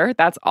recognize her.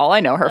 That's all I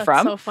know her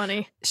from. So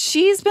funny.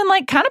 She's been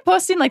like kind of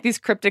posting like these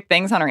cryptic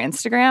things on her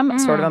Instagram,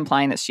 sort of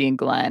implying that she and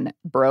Glenn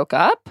broke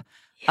up.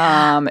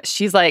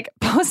 She's like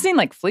posting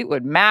like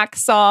Fleetwood Mac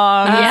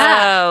songs.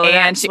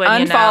 And she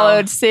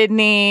unfollowed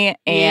Sydney.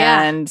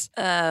 And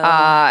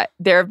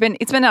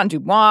it's been on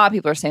Dumois.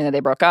 People are saying that they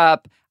broke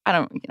up. I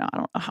don't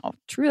know how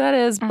true that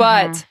is,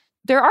 but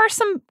there are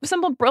some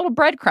little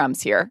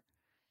breadcrumbs here.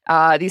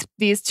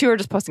 These two are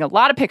just posting a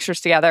lot of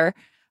pictures together.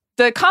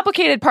 The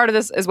complicated part of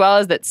this as well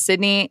is that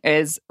Sydney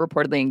is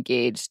reportedly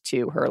engaged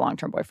to her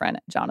long-term boyfriend,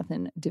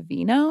 Jonathan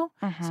Davino.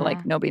 So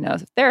like nobody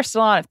knows if they're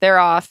still on, if they're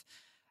off.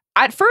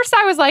 At first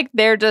I was like,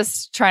 they're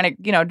just trying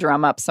to,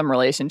 drum up some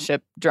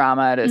relationship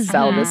drama to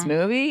sell this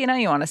movie.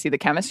 You want to see the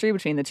chemistry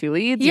between the two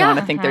leads. You want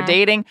to think they're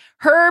dating.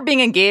 Her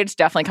being engaged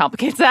definitely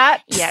complicates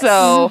that. Yes.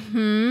 So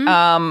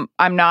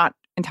I'm not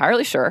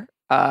entirely sure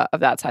of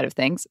that side of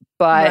things.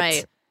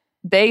 But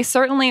they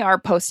certainly are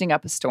posting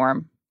up a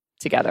storm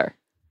together.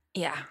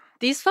 Yeah.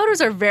 These photos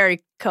are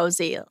very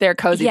cozy. They're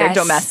cozy. Yes.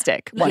 They're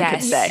domestic, one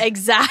could say.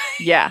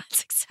 Exactly. Yeah.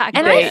 That's exactly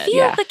And I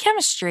feel the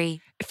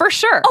chemistry. For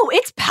sure. Oh,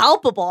 it's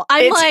palpable.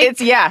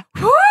 It's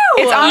whoo!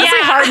 It's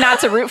honestly hard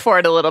not to root for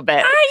it a little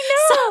bit. I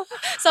know.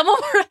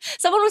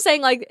 Someone was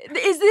saying like,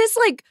 is this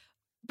like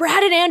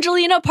Brad and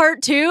Angelina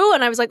part 2?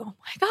 And I was like,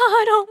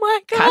 oh my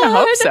God. Kind of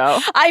hope so.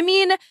 I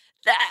mean,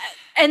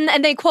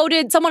 and they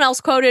someone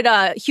else quoted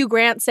Hugh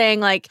Grant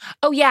saying like,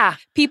 oh yeah,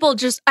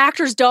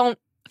 actors don't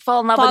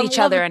fall in love with each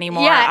other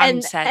anymore.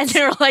 And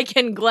they're like,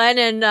 and Glenn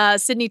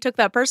and Sydney took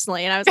that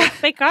personally. And I was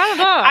like, they kind of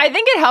are. I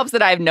think it helps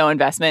that I have no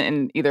investment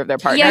in either of their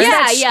partners.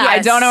 Yeah. I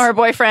don't know her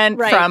boyfriend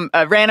from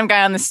a random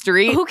guy on the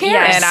street. Who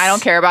cares? And I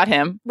don't care about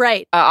him.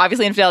 Right.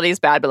 Obviously, infidelity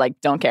is bad, but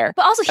like, don't care.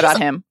 But also, about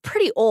him.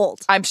 Pretty old.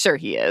 I'm sure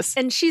he is.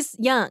 And she's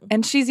young.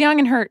 And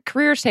her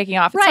career's taking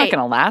off. It's not going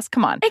to last.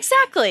 Come on.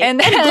 Exactly.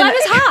 And Glenn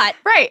is hot.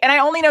 Right. And I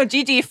only know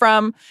Gigi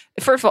from,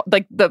 first of all,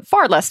 like the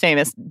far less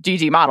famous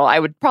Gigi model. I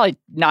would probably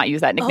not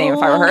use that nickname if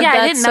I were her. Yeah,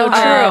 I didn't know.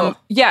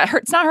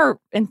 It's not her.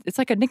 It's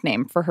like a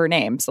nickname for her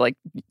name. So like,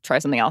 try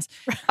something else.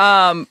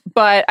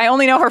 But I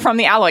only know her from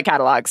the Alloy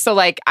catalog. So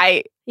like,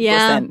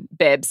 listen,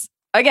 bibs.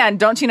 Again,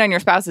 don't cheat on your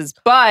spouses.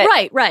 But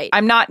right.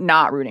 I'm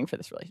not rooting for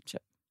this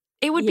relationship.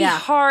 It would be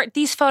hard.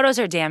 These photos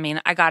are damning,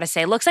 I gotta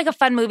say. It looks like a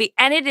fun movie,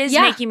 and it is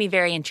making me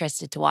very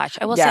interested to watch.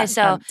 I will say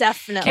so.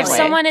 Definitely. If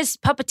someone is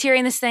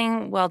puppeteering this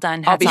thing, well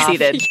done. I'll be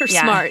seated. You're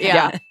smart.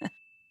 Yeah.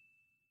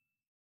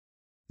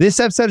 This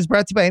episode is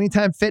brought to you by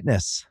Anytime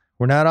Fitness.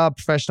 We're not all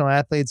professional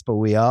athletes, but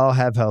we all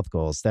have health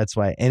goals. That's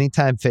why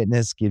Anytime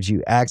Fitness gives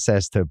you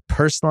access to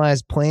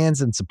personalized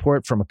plans and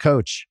support from a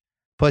coach.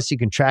 Plus, you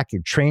can track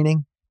your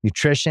training,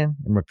 nutrition,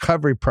 and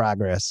recovery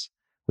progress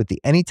with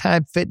the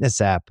Anytime Fitness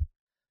app,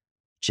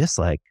 just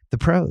like the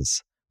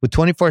pros. With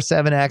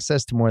 24/7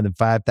 access to more than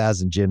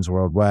 5,000 gyms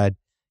worldwide,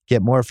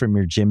 get more from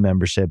your gym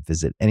membership.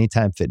 Visit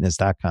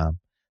anytimefitness.com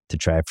to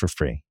try it for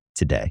free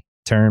today.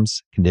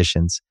 Terms,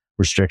 conditions,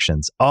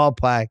 restrictions all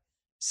apply.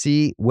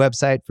 See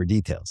website for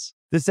details.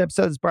 This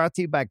episode is brought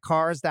to you by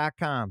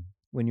Cars.com.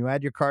 When you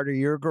add your car to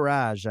your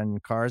garage on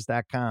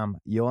Cars.com,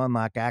 you'll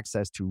unlock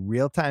access to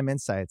real-time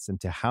insights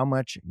into how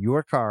much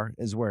your car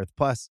is worth.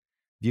 Plus,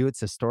 view its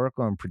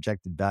historical and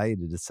projected value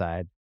to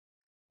decide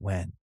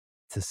when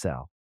to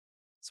sell.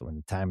 So when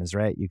the time is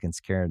right, you can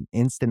secure an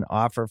instant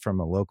offer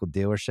from a local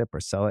dealership or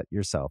sell it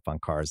yourself on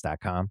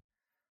Cars.com.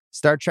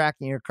 Start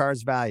tracking your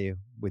car's value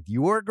with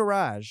your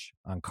garage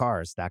on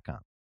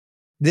Cars.com.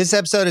 This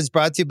episode is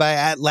brought to you by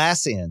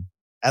Atlassian.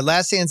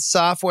 Atlassian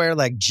software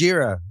like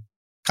Jira,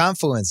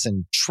 Confluence,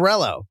 and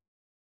Trello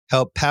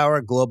help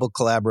power global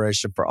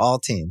collaboration for all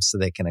teams so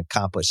they can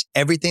accomplish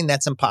everything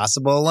that's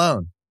impossible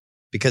alone.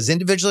 Because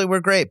individually we're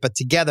great, but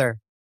together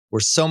we're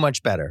so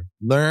much better.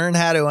 Learn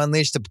how to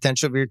unleash the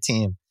potential of your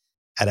team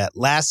at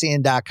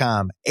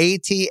Atlassian.com.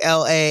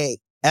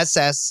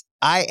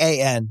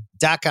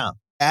 Atlassian.com.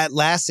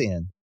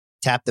 Atlassian.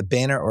 Tap the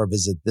banner or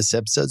visit this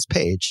episode's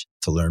page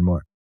to learn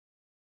more.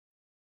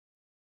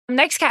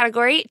 Next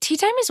category, Tea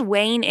Time is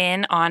weighing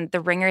in on the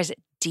Ringer's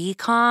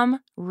DCOM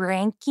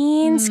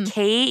rankings.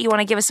 Kate, you want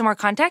to give us some more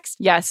context?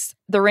 Yes.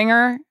 The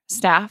Ringer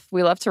staff,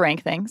 we love to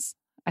rank things.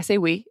 I say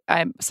we.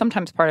 I'm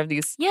sometimes part of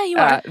these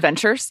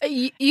ventures.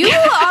 You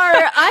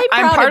are.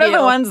 I'm part of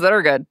the ones that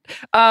are good.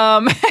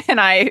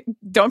 And I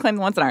don't claim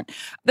the ones that aren't.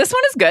 This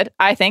one is good,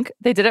 I think.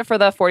 They did it for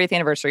the 40th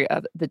anniversary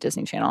of the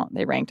Disney Channel.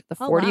 They ranked the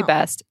 40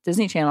 best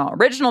Disney Channel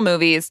original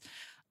movies.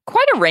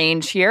 Quite a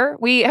range here.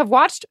 We have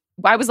watched,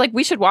 I was like,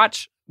 we should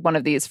watch one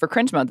of these for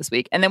cringe mode this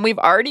week. And then we've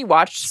already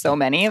watched so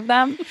many of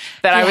them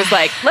that I was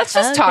like, let's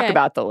just talk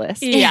about the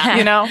list. Yeah.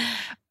 You know?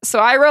 So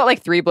I wrote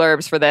like 3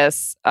 blurbs for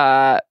this,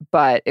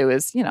 but it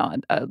was,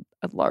 a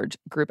large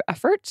group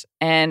effort.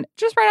 And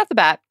just right off the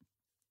bat,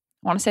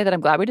 I want to say that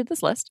I'm glad we did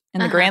this list.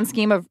 In the grand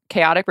scheme of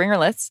chaotic Ringer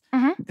lists,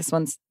 this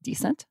one's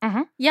decent.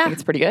 Yeah. I think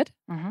it's pretty good.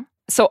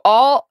 So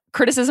all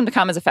criticism to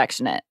come is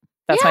affectionate.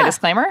 That's my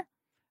disclaimer.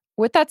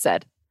 With that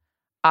said,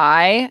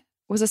 I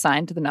was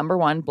assigned to the number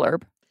 1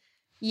 blurb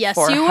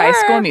for High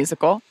School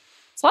Musical.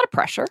 It's a lot of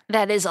pressure.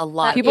 That is a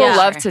lot. People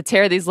love to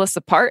tear these lists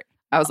apart.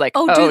 I was like,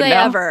 do they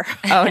ever?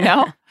 Oh,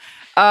 no.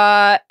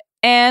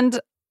 And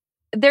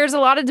there's a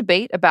lot of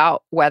debate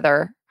about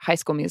whether High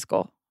School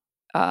Musical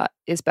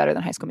is better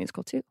than High School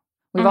Musical 2.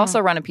 We've also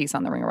run a piece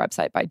on the Ringer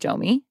website by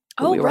Jomi,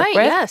 who we work with.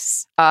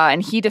 Yes.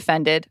 And he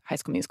defended High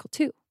School Musical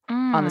 2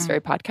 on this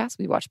very podcast.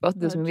 We watched both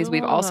of those movies.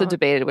 We've also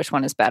debated which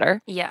one is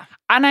better. Yeah.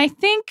 And I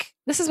think,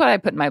 this is what I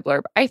put in my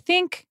blurb, I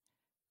think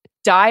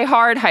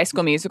diehard High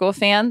School Musical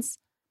fans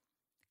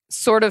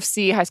sort of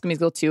see High School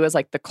Musical 2 as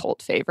like the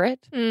cult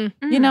favorite. You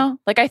know?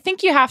 Like, I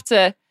think you have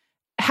to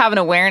have an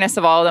awareness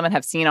of all of them and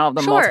have seen all of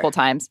them multiple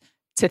times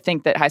to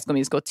think that High School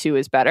Musical 2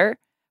 is better.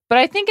 But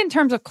I think in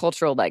terms of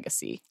cultural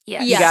legacy,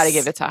 you got to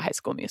give it to High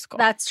School Musical.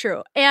 That's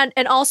true. And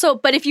also,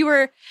 but if you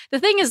were, the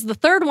thing is, the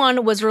third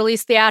one was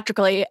released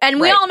theatrically, and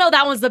we all know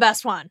that one's the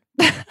best one.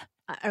 Or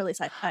at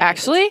least I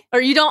actually. Or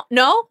you don't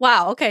know?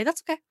 Wow. Okay,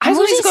 that's okay. High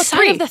School Musical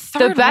 3,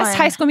 the best one.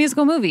 High School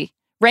Musical movie.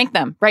 Rank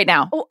them right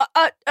now.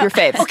 Your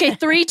faves. Okay,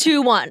 3,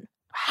 2, 1.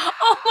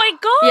 Oh my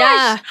gosh.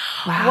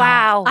 Yeah.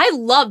 Wow. I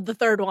love the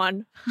third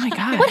one. Oh my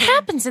God. What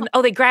happens in?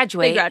 Oh, they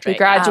graduate. They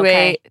graduate.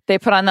 Okay. They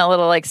put on that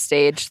little like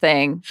stage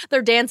thing.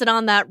 They're dancing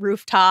on that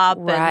rooftop.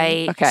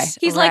 Right. Okay.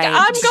 He's like,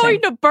 I'm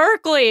going to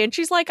Berkeley. And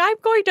she's like, I'm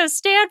going to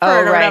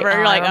Stanford or whatever.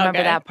 You're like, I remember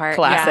okay. that part.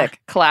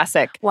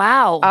 Classic.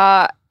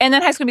 Wow. And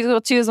then High School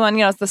Musical 2 is when,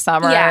 it's the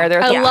summer. Yeah.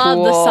 They're at I the love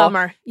pool. the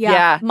summer.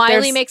 Yeah. Miley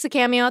There's- makes a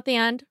cameo at the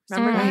end.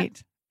 Remember that?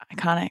 Right.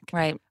 Iconic.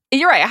 Right.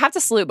 You're right. I have to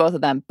salute both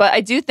of them. But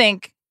I do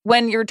think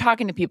when you're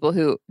talking to people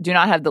who do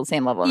not have the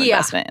same level of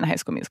investment in High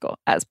School Musical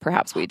as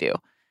perhaps we do,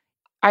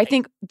 I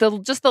think the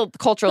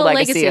cultural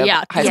legacy of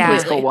High School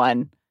Musical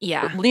 1,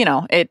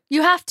 it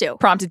You have to.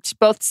 prompted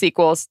both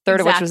sequels, third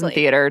of which was in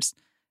theaters,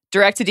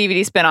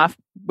 direct-to-DVD spinoff,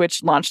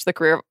 which launched the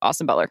career of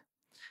Austin Butler.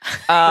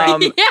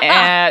 And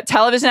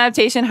television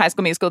adaptation, High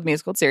School Musical, the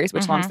musical series,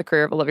 which launched the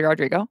career of Olivia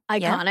Rodrigo.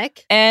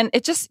 Iconic. And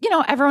it just,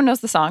 everyone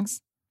knows the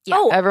songs. Yeah.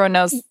 Oh, Everyone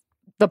knows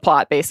the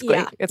plot, basically.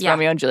 Yeah. It's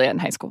Romeo and Juliet in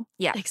high school.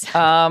 Yeah.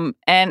 exactly.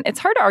 And it's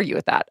hard to argue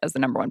with that as the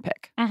number one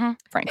pick,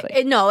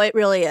 frankly. No, it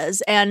really is.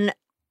 And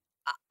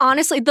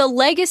honestly, the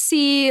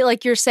legacy,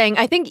 like you're saying,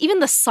 I think even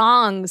the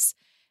songs,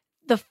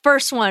 the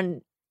first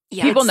one.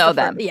 Yeah, people know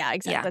them. Yeah,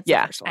 exactly. Yeah. That's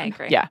Yeah. the first one. I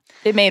agree. Yeah.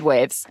 It made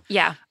waves.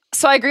 Yeah.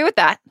 So I agree with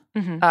that.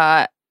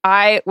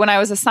 Mm-hmm. When I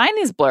was assigned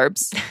these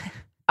blurbs,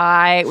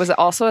 I was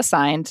also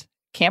assigned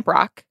Camp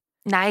Rock.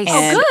 Nice.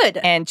 Oh, good.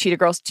 And Cheetah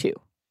Girls 2.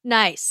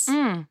 Nice.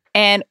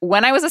 And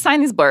when I was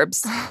assigned these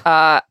blurbs,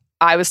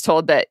 I was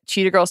told that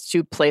Cheetah Girls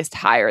 2 placed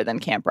higher than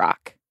Camp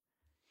Rock.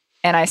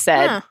 And I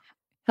said,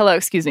 hello,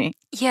 excuse me.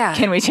 Yeah.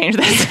 Can we change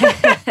this?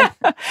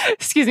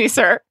 Excuse me,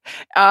 sir.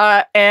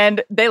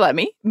 And they let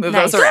me move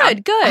those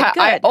around.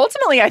 Good.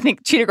 Ultimately, I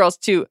think Cheetah Girls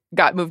 2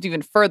 got moved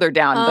even further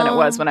down than it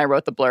was when I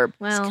wrote the blurb.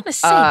 Well,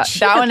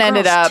 That one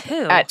ended up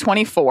too. at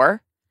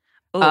 24.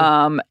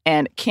 Ooh.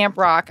 And Camp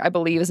Rock, I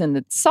believe, is in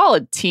the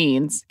solid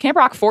teens. Camp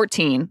Rock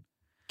 14.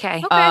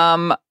 Okay.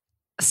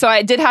 So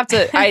I did have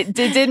to,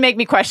 did make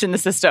me question the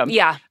system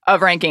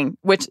of ranking,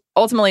 which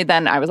ultimately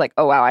then I was like,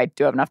 oh, wow, I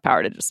do have enough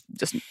power to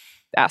just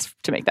ask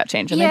to make that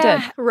change. And they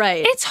did.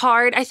 Right. It's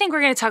hard. I think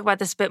we're going to talk about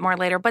this a bit more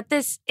later, but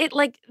the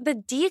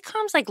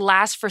DComs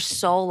last for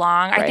so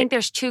long. I think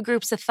there's two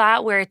groups of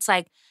thought where it's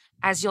like,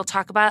 as you'll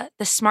talk about,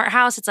 the Smart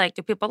House, it's like,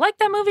 do people like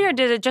that movie or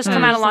did it just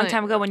come out a long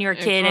time ago when you were a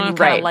kid and you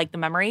kind of like the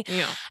memory?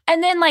 Yeah.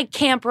 And then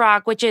Camp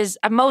Rock, which is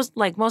most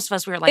of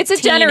us, we were like, it's a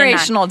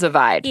generational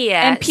divide.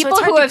 Yeah. And people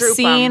who have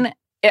seen,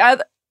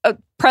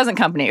 present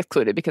company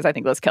excluded, because I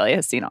think Liz Kelly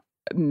has seen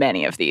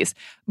many of these.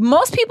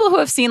 Most people who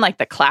have seen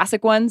the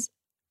classic ones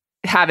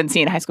haven't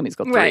seen High School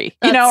Musical 3,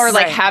 or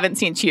haven't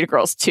seen Cheetah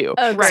Girls 2.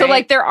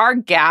 So there are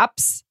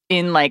gaps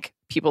in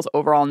people's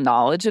overall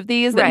knowledge of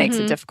these that makes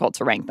it difficult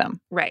to rank them.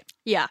 Right.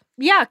 Yeah.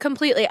 Yeah,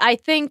 completely. I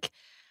think,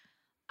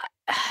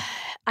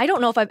 I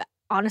don't know if I've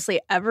honestly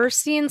ever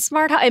seen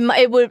Smart House.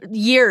 It would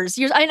years.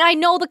 I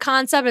know the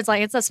concept. It's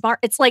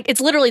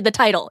it's literally the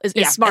title is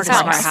Smart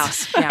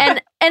House. Yeah.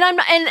 And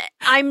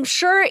I'm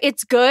sure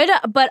it's good,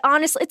 but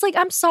honestly, it's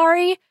I'm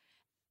sorry.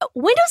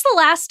 When was the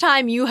last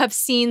time you have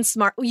seen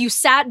you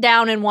sat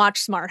down and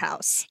watched Smart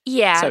House?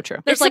 Yeah. So true.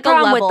 There's a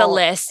problem with the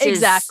list.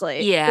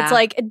 Exactly. Yeah.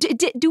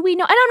 It's do we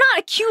know? And I'm not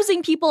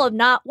accusing people of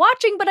not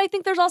watching, but I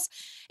think there's also,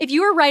 if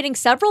you were writing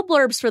several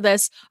blurbs for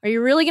this, are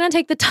you really going to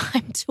take the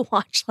time to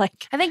watch I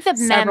think the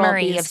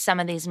memory of some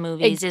of these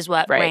movies is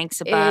what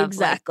ranks above.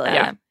 Exactly.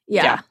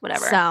 Yeah.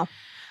 Whatever. So,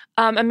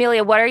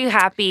 Amelia, what are you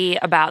happy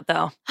about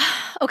though?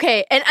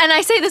 Okay, and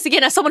I say this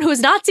again as someone who has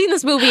not seen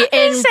this movie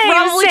in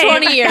probably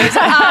 20 years.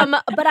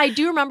 But I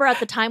do remember at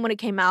the time when it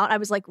came out, I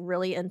was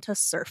really into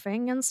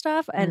surfing and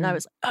stuff, and I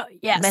was oh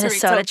yeah,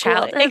 Minnesota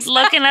child, cool.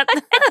 looking at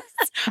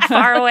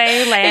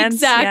faraway lands.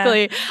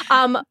 Exactly.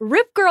 Yeah.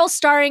 Rip Girl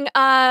starring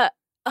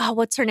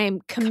what's her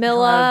name?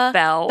 Camilla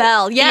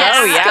Bell. Yes.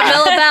 Oh, yeah.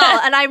 Camilla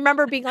Bell. And I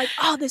remember being like,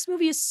 oh, this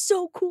movie is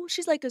so cool.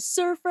 She's like a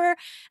surfer. And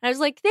I was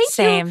like, thank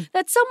you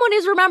that someone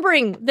is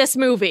remembering this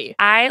movie.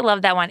 I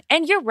love that one.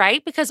 And you're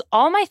right, because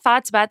all my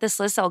thoughts about this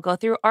list I'll go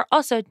through are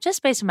also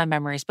just based on my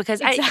memories.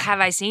 Because have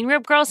I seen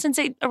Rip Girl since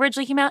it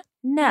originally came out?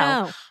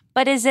 No.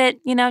 But is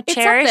it, cherished? It's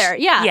up there.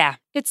 Yeah. Yeah.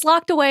 It's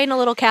locked away in a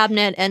little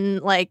cabinet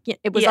and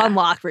it was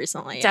unlocked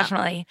recently.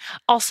 Definitely.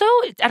 Also,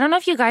 I don't know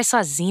if you guys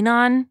saw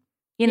Xenon.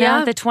 You know,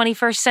 Yeah. the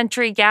 21st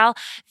century gal.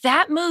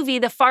 That movie,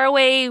 the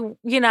faraway,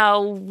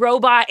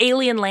 robot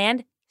alien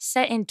land,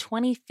 set in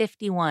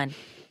 2051.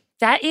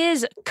 That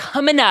is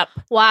coming up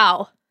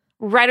Wow.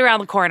 right around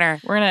the corner.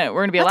 We're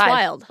gonna be That's alive.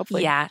 wild.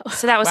 Hopefully. Yeah.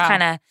 So that was Wow.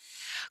 kind of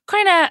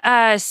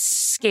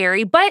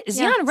scary, but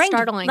Xenon ranked,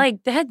 startling.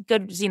 like they had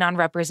good Xenon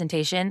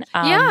representation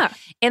Yeah.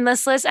 in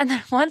this list. And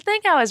then one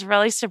thing I was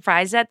really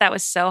surprised at that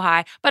was so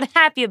high, but I'm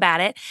happy about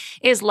it,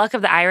 is Luck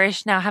of the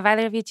Irish. Now, have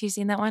either of you two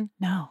seen that one?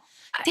 No.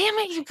 Damn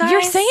it, you guys.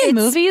 You're saying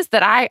movies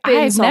that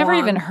I've so never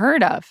long. even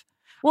heard of.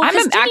 Well, I'm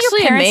 'cause didn't actually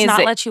your parents amazed not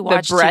at let you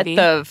watch the breadth TV?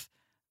 of.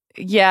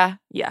 Yeah,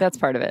 Yeah. that's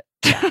part of it.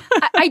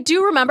 I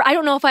do remember. I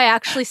don't know if I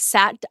actually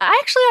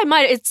I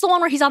might. It's the one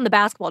where he's on the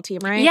basketball team,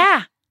 right?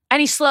 Yeah. And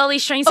he slowly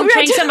shrinks and right.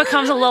 shrinks and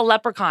becomes a little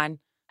leprechaun.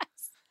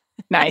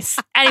 Nice.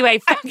 Anyway,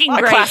 fucking A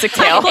great. classic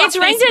tale. It's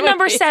ranked at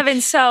number movie.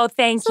 7, so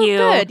thank So you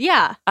good.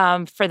 Yeah.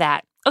 for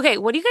that. Okay,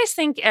 what do you guys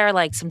think are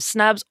like some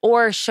snubs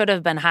or should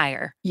have been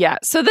higher? Yeah.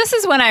 So this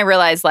is when I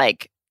realized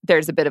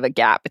there's a bit of a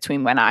gap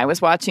between when I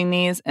was watching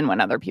these and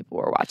when other people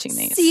were watching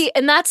these. See,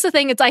 and that's the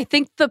thing. It's I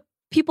think the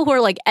people who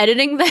are like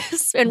editing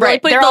this and really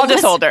Right. putting They're the all just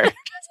list- older.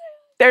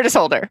 They're just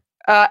older.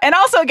 And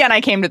also, again,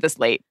 I came to this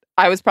late.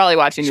 I was probably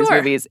watching these Sure.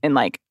 movies in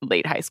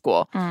late high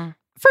school. Mm.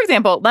 For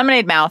example,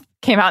 Lemonade Mouth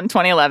came out in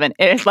 2011.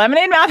 If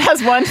Lemonade Mouth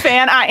has one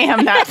fan, I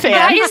am that fan.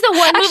 That is the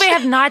one movie I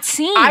have not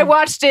seen. I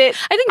watched it.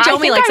 I think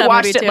Jomi likes I that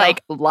watched movie it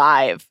too.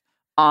 live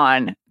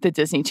on the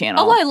Disney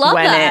Channel. Oh, I love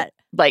when that.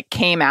 it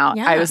came out.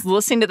 Yeah. I was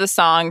listening to the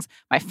songs.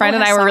 My friend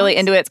and has I were really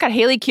songs? into it. It's got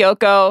Hailey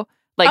Kiyoko,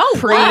 Oh,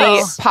 pre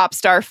wow. pop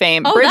star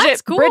fame. Oh,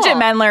 that's cool. Bridget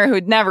Mendler, who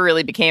never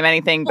really became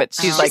anything, but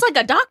She's she's like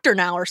a doctor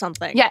now or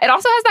something. yeah. It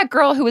also has that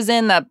girl who was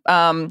in the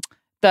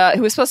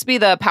who was supposed to be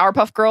the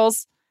Powerpuff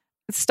Girls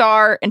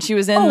star, and she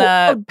was in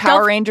the Power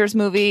Dove Rangers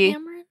movie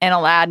Cameron? and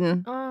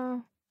Aladdin.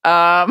 Oh.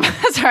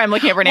 Sorry, I'm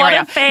looking at her name What right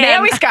a now. fan.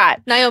 Naomi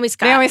Scott. Naomi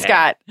Scott. Naomi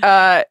Scott.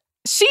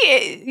 She,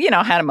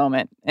 had a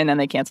moment, and then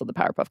they canceled the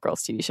Powerpuff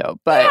Girls TV show.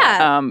 But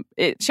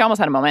Yeah. she almost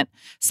had a moment.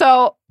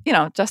 So,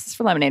 justice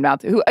for Lemonade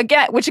Mouth,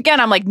 which again,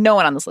 I'm like, no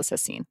one on this list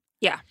has seen.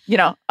 Yeah.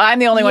 I'm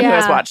the only one who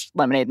has Yeah. watched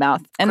Lemonade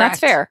Mouth, and that's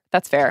Correct. fair.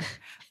 That's fair.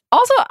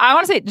 Also, I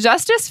want to say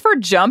justice for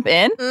Jump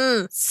In,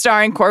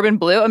 starring Corbin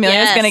Blue.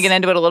 Amelia's Yes. going to get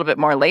into it a little bit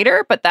more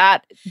later, but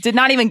that did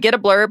not even get a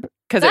blurb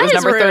because it That was is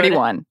number rude.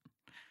 31.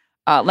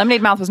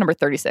 Lemonade Mouth was number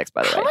 36,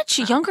 by the way. How much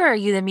younger are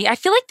you than me? I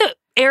feel like the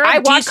era I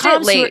of watched it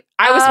DComs late. were-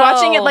 I was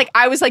watching it Oh.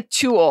 I was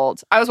too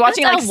old. I was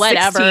watching That's it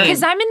whatever. 16.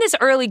 Because I'm in this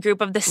early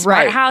group of the Smart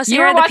Right. House You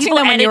era, were the watching people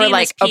them when you were editing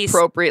this piece.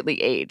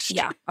 appropriately aged.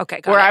 Yeah.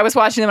 Okay. Got Where it. I was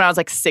watching them when I was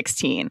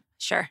 16,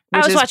 Sure. I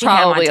which was is watching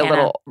Hannah probably a Montana.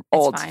 little It's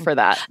old fine. for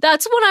that.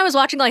 That's when I was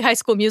watching High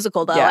School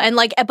Musical though, Yeah. and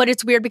but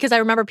it's weird because I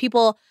remember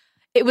people.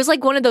 It was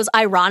one of those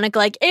ironic,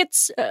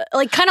 it's kind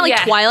of like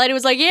Yeah. Twilight. It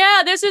was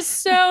yeah, this is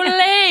so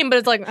lame, but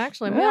it's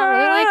actually, I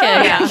really like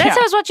it. Yeah. That's Yeah. how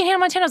I was watching Hannah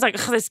Montana. I was like,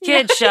 oh, this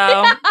kid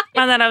show.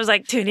 And then I was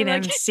tuning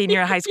in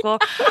senior high school.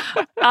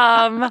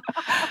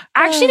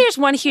 Actually, there's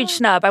one huge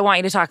snub I want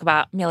you to talk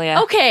about, Amelia.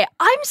 Okay,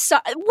 I'm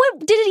sorry. What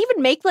did it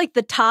even make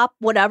the top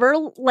whatever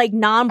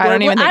non-blurb? I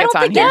don't even think I it's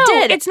don't on think here. it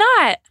No, did. it's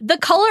not. The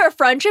Color of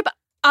Friendship.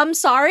 I'm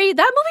sorry.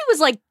 That movie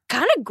was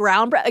kind of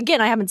groundbreaking.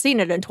 Again, I haven't seen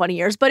it in 20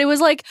 years, but it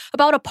was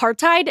about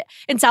apartheid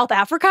in South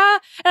Africa.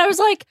 And I was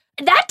like,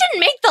 that didn't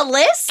make the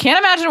list. Can't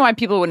imagine why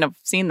people wouldn't have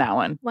seen that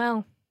one.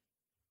 Well,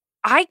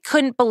 I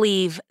couldn't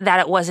believe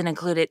that it wasn't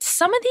included.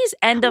 Some of these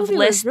end of movie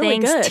list was really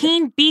things, good.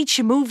 Teen Beach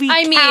Movie,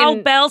 I mean-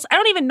 Cowbells. I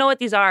don't even know what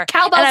these are. And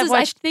Cowbells I've is,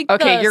 watched- I think,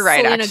 Okay, the you're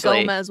right, Selena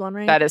actually. Gomez one,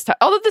 right? That is tough.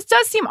 Although this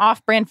does seem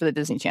off-brand for the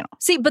Disney Channel.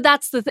 See, but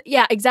that's the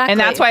yeah, exactly. And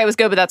that's why it was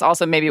good, but that's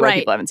also maybe why Right.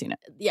 people haven't seen it.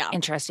 Yeah.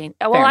 Interesting.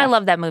 Well, Fair I enough.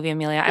 love that movie,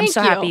 Amelia. I'm Thank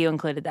so you. happy you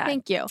included that.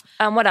 Thank you.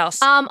 What else?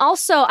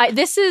 Also,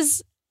 this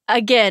is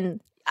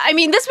again. I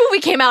mean, this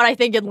movie came out, I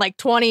think, in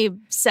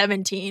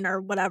 2017 or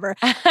whatever.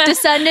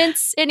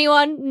 Descendants,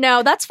 anyone?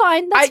 No, that's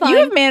fine. That's fine. You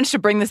have managed to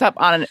bring this up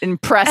on an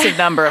impressive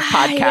number of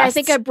podcasts. Yeah, I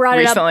think I brought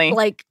recently.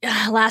 it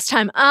up last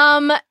time.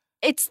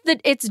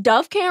 It's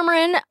Dove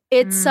Cameron.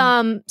 It's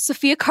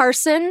Sophia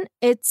Carson.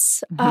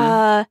 It's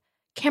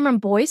Cameron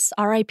Boyce,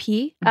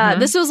 R.I.P.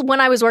 This was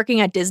when I was working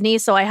at Disney,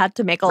 so I had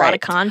to make a lot of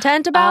Right.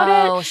 content about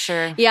it. Oh,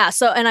 sure. Yeah,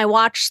 and I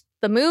watched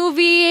the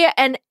movie,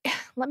 and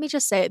let me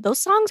just say, those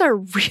songs are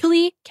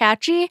really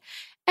catchy.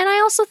 And I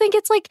also think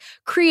it's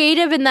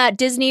creative in that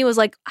Disney was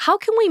how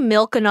can we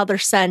milk another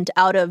cent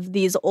out of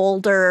these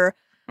older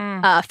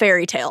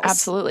fairy tales?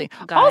 Absolutely.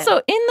 Got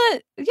Also, in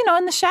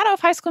the shadow of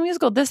High School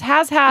Musical, this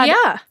has had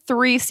Yeah.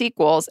 3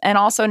 sequels and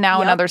also now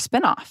Yep. another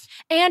spinoff.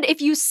 And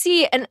if you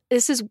see, and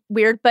this is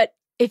weird, but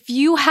if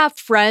you have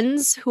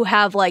friends who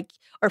have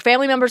or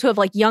family members who have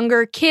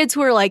younger kids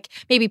who are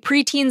maybe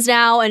preteens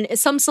now, and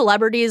some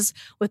celebrities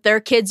with their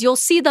kids, you'll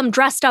see them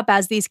dressed up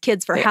as these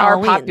kids for They are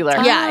Halloween. popular.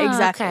 Yeah, Ah,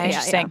 exactly. okay. Yeah,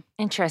 Interesting.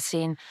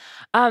 Interesting.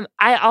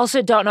 I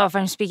also don't know if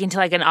I'm speaking to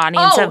an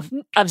audience Oh,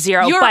 of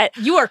 0, but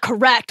you are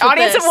correct. with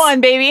Audience this. of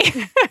 1, baby.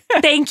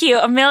 thank you,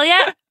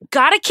 Amelia.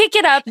 Gotta kick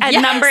it up at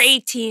Yes. number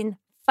 18.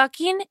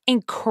 fucking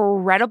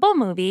incredible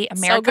movie,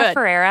 America good.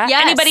 Ferrera.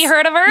 Yes. Anybody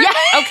heard of her? Yeah.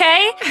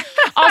 Okay.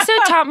 Also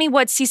taught me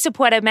what si se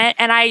puede meant,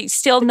 and I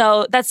still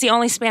know that's the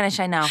only Spanish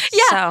I know.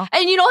 Yeah. So.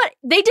 And you know what?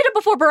 They did it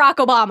before Barack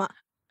Obama.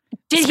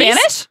 Did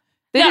Spanish?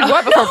 They did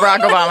what before Barack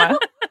Obama?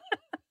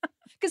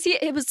 Because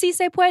it was si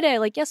se puede,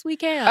 like, yes, we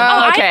can.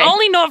 Okay. I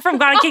only know it from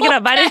Gotta Kick It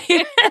Up. I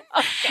didn't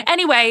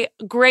Anyway,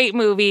 great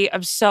movie.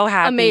 I'm so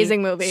happy.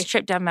 Amazing movie. Just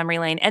trip down memory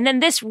lane. And then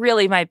this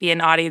really might be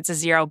an audience of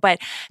zero, but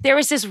there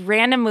was this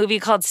random movie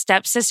called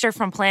Stepsister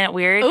from Planet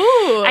Weird.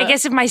 Ooh. I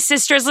guess if my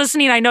sister's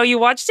listening, I know you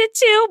watched it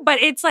too, but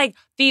it's like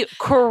the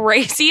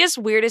craziest,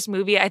 weirdest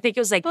movie. I think it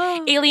was like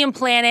Alien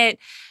Planet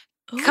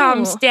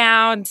comes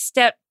down,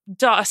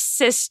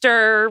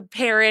 sister,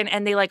 parent,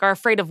 and they like are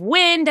afraid of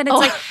wind. And it's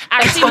like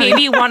actually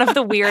maybe one of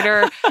the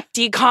weirder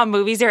decom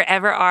movies there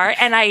ever are.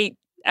 And I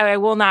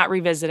will not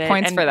revisit it.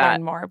 Points and for that.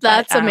 learn more.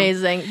 That's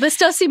amazing. This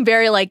does seem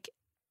very like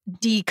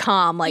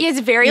decom. Like, yeah, it's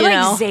very you like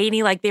know.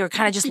 zany, like they were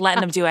kind of just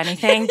letting them do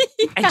anything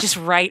and just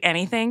write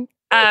anything.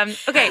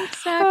 Okay.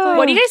 Exactly.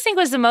 What do you guys think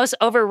was the most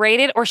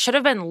overrated or should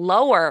have been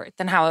lower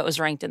than how it was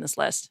ranked in this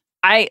list?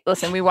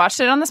 Listen, we watched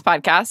it on this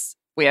podcast.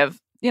 We have,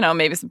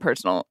 maybe some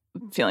personal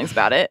feelings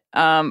about it.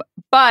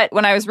 But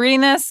when I was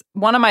reading this,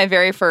 one of my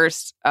very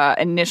first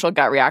initial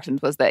gut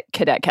reactions was that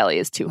Cadet Kelly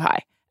is too high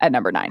at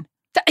number 9.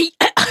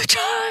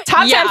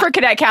 Top 10 for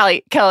Cadet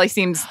Kelly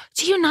seems.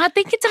 Do you not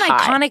think it's an high.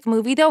 iconic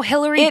movie though?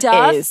 Hilary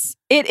Duff?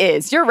 It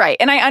is. You're right.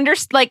 And I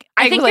understand,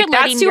 I think you're that's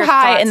letting too your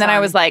high. thoughts And then I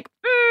on- was like,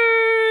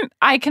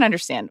 I can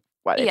understand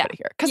why they put it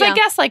here. Because I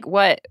guess like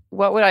what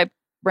would I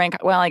rank?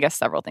 Well, I guess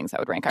several things I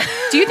would rank higher.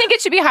 Do you think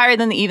it should be higher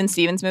than the Even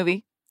Stevens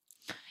movie?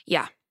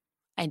 Yeah,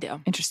 I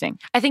do. Interesting.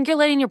 I think you're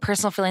letting your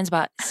personal feelings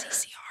about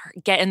CCR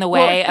get in the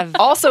way of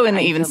also in the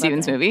how you Even feel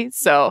about Stevens it. movie.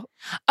 So,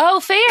 Oh,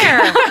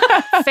 fair.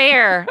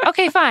 Fair.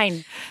 Okay,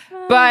 fine.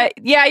 but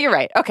yeah, you're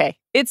right. Okay,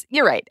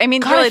 you're right. I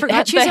mean, God, I really,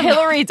 forgot the she's a-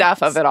 Hilary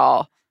Duff of it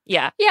all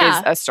Yeah.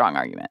 is a strong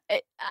argument.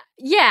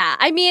 Yeah.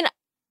 I mean,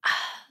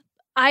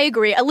 I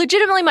agree.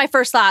 Legitimately, my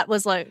first thought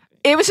was like,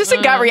 It was just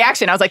a gut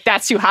reaction. I was like,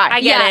 that's too high.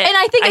 I get it. and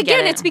I think I get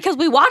again, it. it's because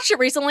we watched it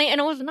recently and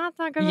it was not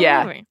that good of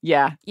a movie.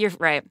 Yeah. You're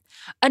right.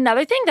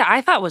 Another thing that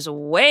I thought was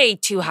way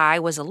too high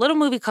was a little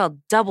movie called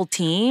Double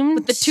Teamed.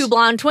 With the two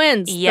blonde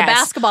twins, Yes. the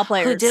basketball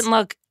players. who didn't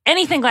look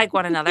anything like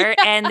one another.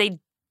 And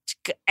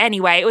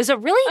anyway, it was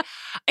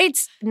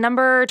it's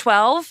number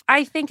 12,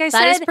 I think I said.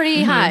 That is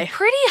pretty high.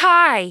 Pretty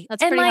high.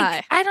 That's and pretty like,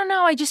 high. I don't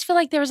know. I just feel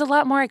like there was a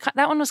lot more.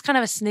 That one was kind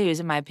of a snooze,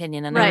 in my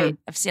opinion. And Right.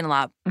 I've seen a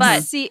lot.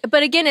 But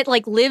but again, it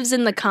like lives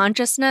in the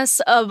consciousness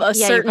of a Yeah,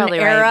 you're certain probably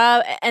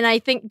era. And I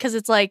think because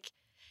it's like,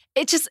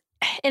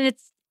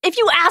 if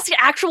you ask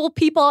actual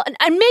people, and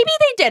maybe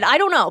they did, I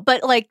don't know.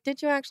 But like,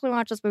 did you actually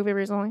watch this movie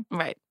recently?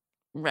 Right.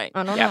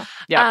 I don't know.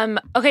 Yeah.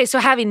 Okay, so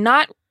having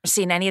not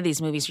seen any of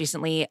these movies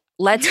recently,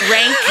 let's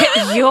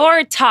rank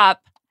your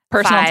top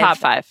Personal top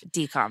 5.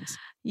 DComs.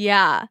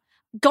 Yeah.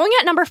 Going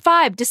at number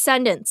 5,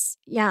 Descendants.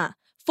 Yeah.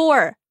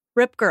 4,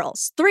 Rip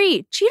Girls.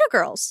 3, Cheetah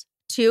Girls.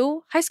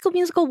 2, High School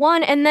Musical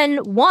 1. And then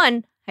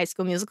 1, High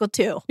School Musical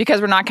 2. Because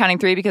we're not counting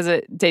 3 because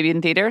it debuted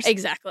in theaters?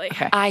 Exactly.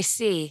 Okay. I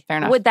see. Fair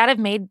enough. Would that have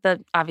made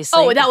obviously?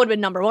 Oh, that would have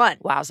been number 1.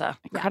 Wowza.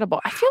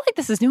 Incredible. I feel like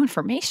this is new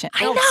information.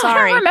 I know. I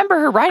Sorry. don't remember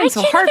her writing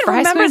so hard for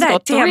High School remember Musical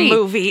that damn 3.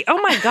 movie.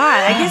 Oh my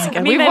God. I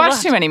guess We've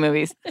watched too many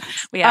movies.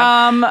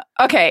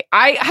 Okay,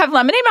 I have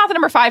Lemonade Mouth at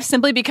number 5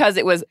 simply because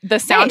it was the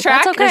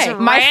soundtrack. that's okay.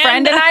 My Random.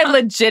 friend and I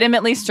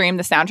legitimately streamed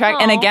the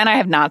soundtrack. And again, I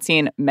have not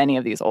seen many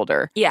of these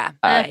older Yeah.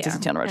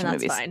 Disney Channel original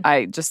And that's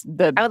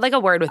movies. fine. I would like a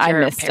word with I your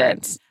missed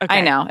parents. it. Okay.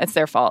 I know, it's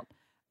their fault.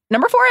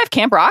 Number 4, I have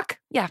Camp Rock.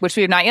 Yeah. Which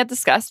we have not yet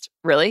discussed,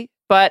 really.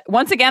 But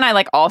once again,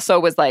 I also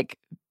was like,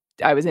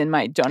 I was in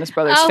my Jonas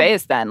Brothers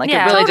phase then. Like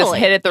yeah, it really totally. just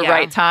hit at the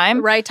right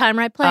time. Right time,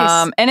 right place.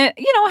 And it,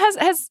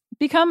 has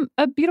become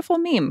a beautiful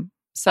meme.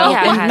 So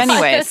Yeah, it in has.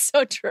 many ways. That's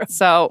so true.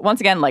 So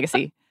once again,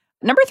 legacy.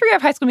 Number 3, I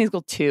have High School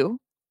Musical 2.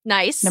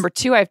 Nice. Number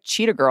 2, I have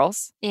Cheetah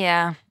Girls,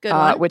 Yeah. Good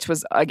one. which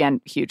was, again,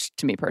 huge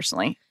to me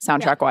personally,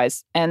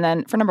 soundtrack-wise. And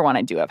then for number 1,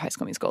 I do have High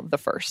School Musical, the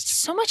first.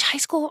 So much High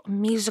School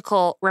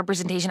Musical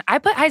representation. I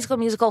put High School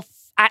Musical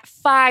at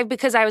 5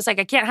 because I was like,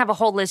 I can't have a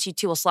whole list. You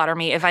two will slaughter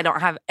me if I don't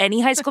have any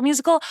High School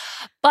Musical.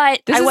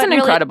 But This I is went an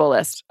incredible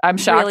list. I'm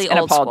shocked really and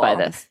old appalled by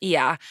school. this.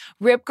 Yeah.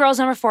 Rip Girls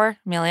number 4,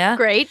 Amelia.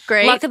 Great.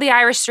 Luck of the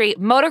Irish Street.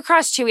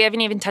 Motocross 2, we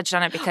haven't even touched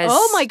on it because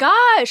Oh my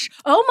gosh.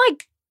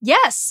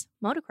 Yes.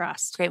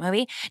 Motocross. great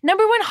movie.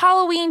 Number 1,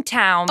 Halloween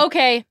Town.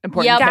 Okay.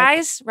 Important Yep. pick.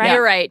 Guys, right?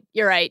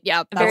 You're right.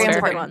 Yeah. That Very one's a good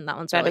important. one. That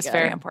one's That really is good.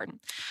 Very important.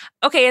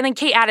 Okay, and then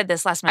Kate added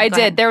this last month. I Go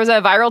did. ahead. There was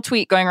a viral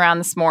tweet going around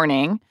this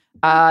morning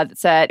that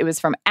said, it was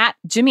from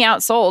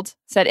 @JimmyOutsold,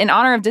 said, in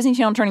honor of Disney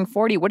Channel turning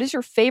 40, what is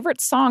your favorite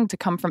song to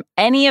come from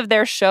any of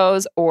their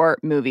shows or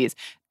movies?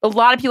 A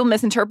lot of people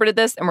misinterpreted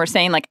this and were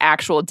saying like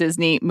actual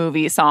Disney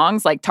movie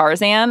songs like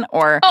Tarzan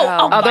or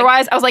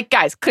otherwise. I was like,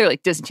 guys, clearly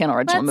Disney Channel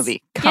original Let's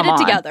movie. Come Get it on.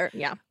 together.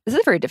 Yeah. This is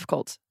a very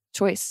difficult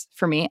choice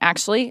for me,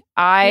 actually.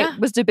 I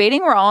was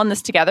debating we're all in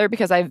this together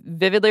because I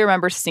vividly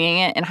remember seeing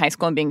it in high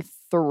school and being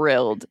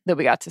thrilled that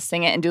we got to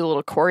sing it and do a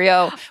little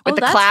choreo with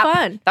the that's clap.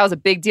 fun. That was a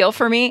big deal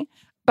for me.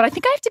 But I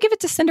think I have to give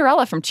it to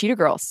Cinderella from Cheetah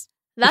Girls.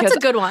 That's a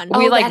good one.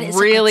 We that is a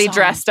really good song.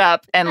 dressed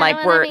up and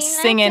we're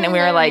singing and we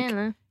were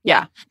like,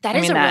 yeah. That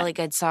is a really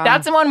good song.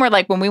 That's the one where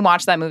when we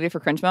watched that movie for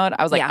Cringe Mode,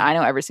 I was like, I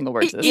know every single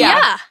word to this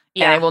song.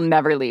 And it will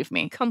never leave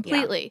me.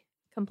 Completely.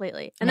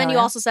 And then you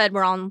also said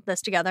we're on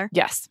this together.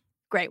 Yes.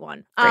 Great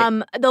one.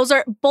 Those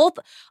are both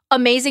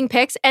amazing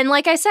picks. And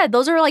like I said,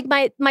 those are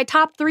my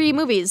top 3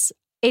 movies.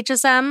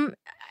 HSM,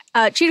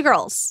 Cheetah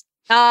Girls.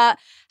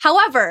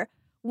 However,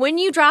 when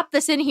you drop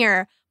this in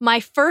here, my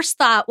first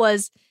thought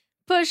was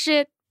push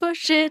it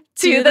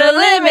to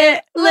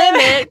the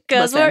limit,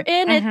 because we're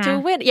in it to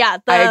win. Yeah,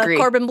 I agree.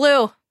 Corbin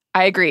Bleu.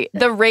 I agree.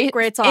 The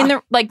great song. in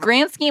the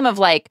grand scheme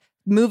of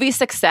movie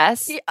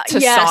success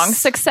to song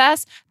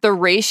success, the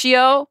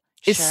ratio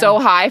is so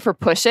high for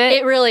Push It.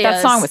 It really is.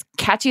 That song was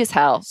catchy as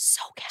hell.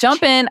 So catchy.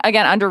 Jump In,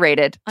 again,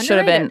 underrated. Should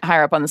have been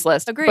higher up on this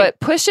list. Agreed. But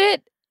Push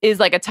It is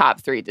a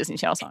top 3 Disney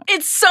Channel song.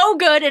 It's so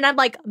good. And I'm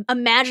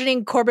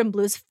imagining Corbin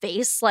Bleu's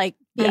face,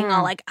 being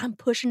all I'm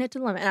pushing it to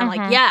the limit. And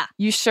I'm yeah.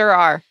 You sure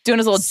are. Doing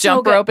his little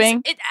jump good.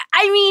 roping.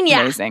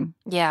 Yeah. Amazing.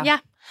 Yeah.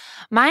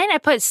 Mine, I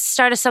put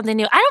Start of Something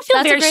New. I don't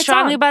feel very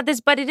strongly about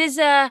this, but it is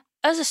a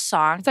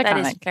song that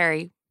is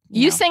very...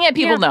 You sing it,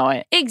 people know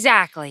it.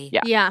 Exactly.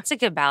 Yeah. It's a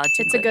good ballad.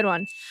 It's a good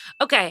one.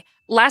 Okay.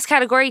 Last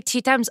category,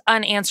 Tea Time's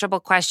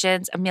unanswerable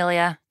questions.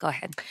 Amelia, go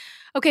ahead.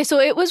 Okay, so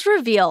it was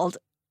revealed.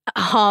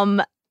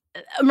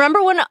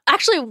 Remember when,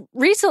 actually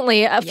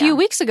recently, a few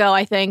weeks ago,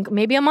 I think,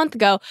 maybe a month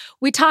ago,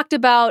 we talked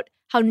about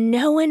how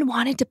no one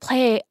wanted to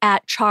play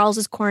at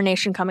Charles's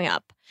coronation coming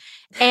up.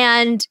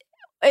 And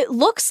it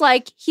looks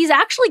like he's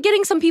actually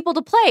getting some people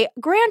to play.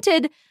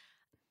 Granted,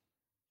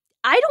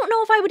 I don't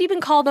know if I would even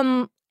call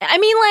them... I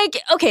mean,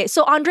 okay,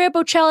 so Andrea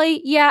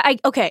Bocelli,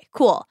 okay,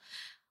 cool.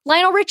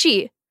 Lionel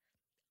Richie,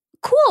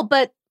 cool,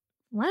 but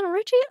Lionel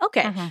Richie?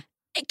 Okay. Mm-hmm.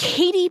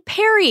 Katy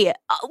Perry,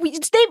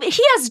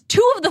 he has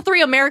 2 of the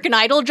 3 American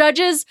Idol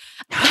judges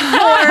for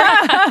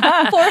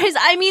his,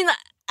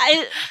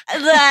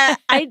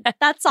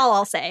 that's all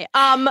I'll say.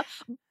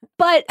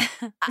 But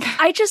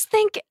I just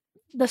think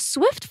the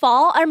swift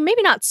fall, or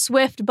maybe not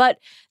swift, but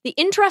the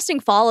interesting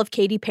fall of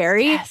Katy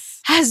Perry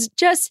has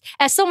just,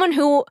 as someone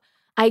who...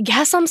 I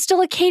guess I'm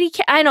still a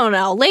I don't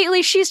know.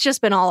 Lately, she's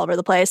just been all over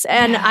the place,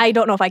 and I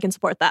don't know if I can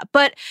support that.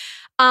 But,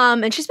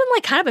 and she's been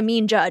kind of a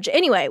mean judge.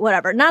 Anyway,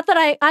 whatever. Not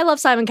that I love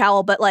Simon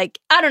Cowell, but I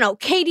don't know.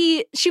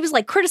 Katie, she was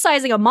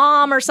criticizing a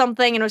mom or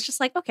something, and it was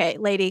just okay,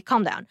 lady,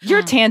 calm down.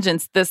 Your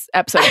tangents this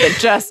episode have been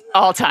just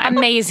all time.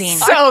 Amazing.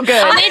 So good.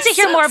 I need to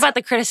hear more about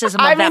the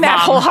criticism of that mom.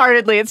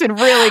 Wholeheartedly. It's been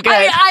really good.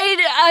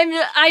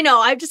 I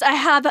know. I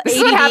have This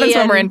is what happens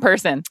when we're in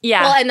person.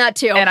 Yeah. Well, and that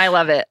too. And I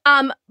love it.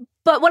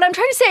 But what I'm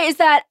trying to say is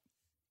that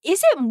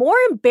is it more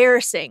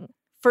embarrassing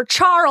for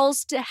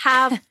Charles to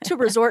have to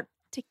resort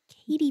to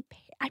Katy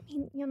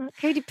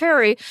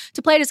Perry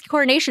to play at his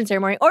coronation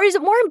ceremony? Or is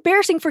it more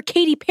embarrassing for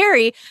Katy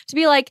Perry to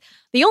be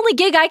the only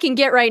gig I can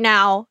get right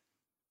now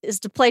is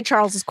to play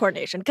Charles's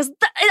coronation? Because, it's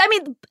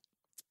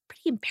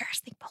pretty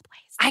embarrassing both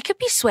ways. I could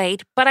be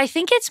swayed, but I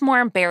think it's more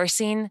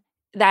embarrassing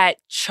that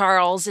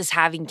Charles is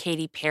having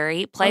Katy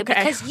Perry play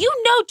because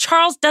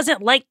Charles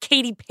doesn't like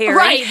Katy Perry.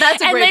 Right,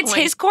 that's a great point. And it's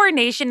his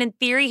coronation. In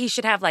theory, he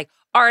should have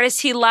artists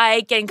he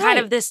and kind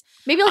of this...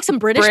 Maybe some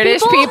British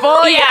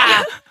people?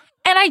 Yeah.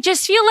 And I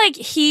just feel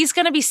he's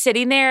going to be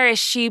sitting there as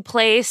she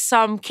plays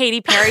some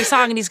Katy Perry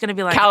song and he's going to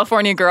be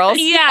California Girls?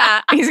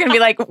 Yeah. He's going to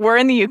be we're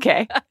in the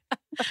UK.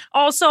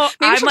 Also,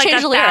 maybe I'm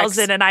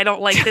 1,000 and I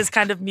don't like this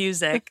kind of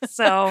music.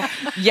 So...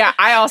 Yeah,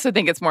 I also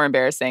think it's more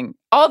embarrassing.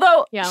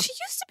 Although, she used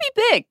to be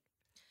big.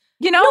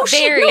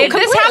 If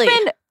this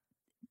happened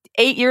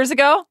 8 years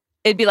ago,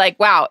 it'd be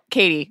wow,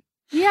 Katie,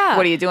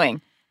 what are you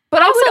doing?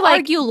 But I also, would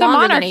argue the longer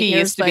than monarchy 8 years,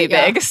 used to be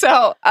big.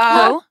 So,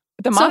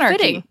 the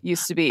monarchy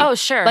used to be. Oh,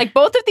 sure.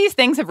 Both of these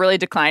things have really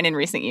declined in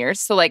recent years.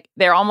 So,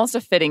 they're almost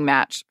a fitting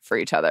match for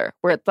each other,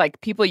 where it's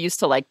people used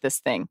to like this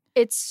thing.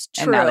 It's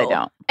true. And now they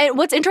don't. And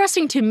what's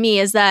interesting to me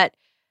is that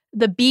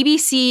the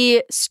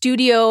BBC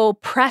studio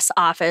press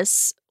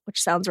office,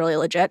 which sounds really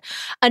legit,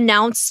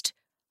 announced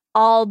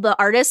all the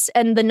artists,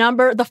 and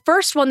the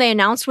first one they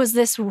announced was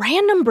this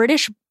random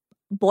British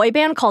boy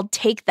band called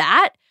Take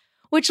That,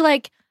 which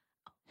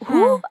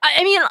who?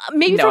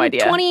 Maybe no from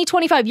idea. 20,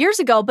 25 years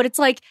ago, but it's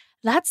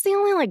that's the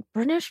only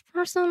British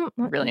person.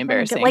 Really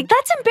embarrassing.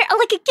 That's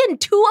again,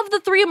 2 of the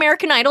 3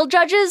 American Idol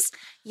judges.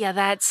 Yeah,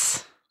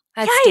 that's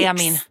Yikes.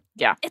 damning.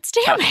 Yeah. It's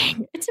damning.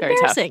 Tough. It's Very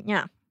embarrassing.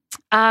 tough.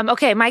 Yeah.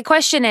 Okay, my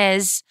question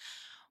is,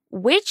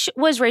 which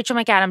was Rachel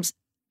McAdams'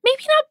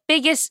 maybe not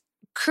biggest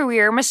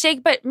career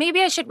mistake, but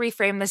maybe I should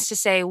reframe this to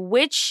say,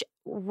 which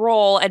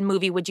role and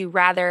movie would you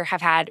rather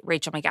have had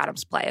Rachel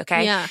McAdams play?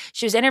 Okay. Yeah.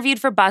 She was interviewed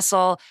for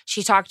Bustle.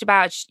 She talked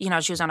about, she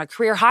was on a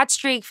career hot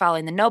streak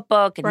following The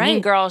Notebook and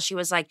Mean Girls. She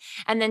was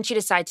and then she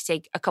decided to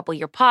take a couple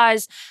year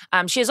pause.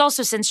 She has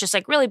also since just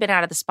really been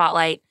out of the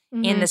spotlight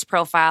in this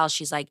profile.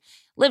 She's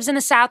lives in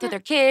the South with her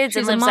kids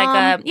and lives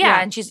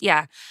and she's,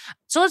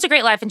 so lives a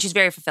great life and she's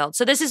very fulfilled.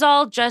 So this is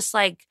all just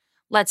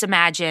let's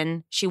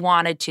imagine she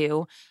wanted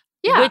to.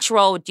 Yeah. Which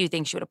role do you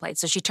think she would have played?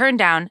 So she turned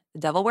down The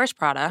Devil Wears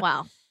Prada.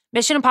 Wow.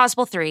 Mission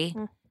Impossible 3,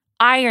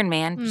 Iron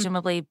Man,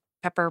 presumably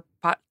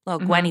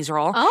Gwenny's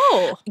role.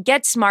 Oh.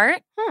 Get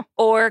Smart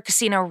or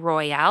Casino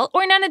Royale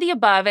or none of the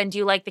above? And do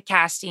you like the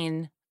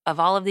casting of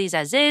all of these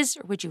as is,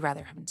 or would you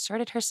rather have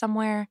inserted her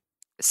somewhere?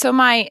 So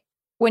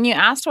when you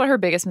asked what her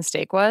biggest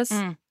mistake was,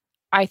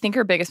 I think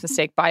her biggest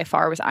mistake by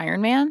far was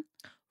Iron Man.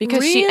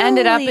 Because she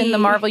ended up in the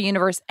Marvel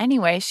Universe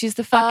anyway. She's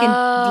the fucking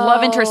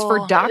love interest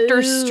for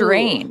Doctor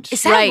Strange.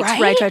 Is that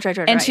right?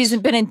 And she's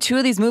been in 2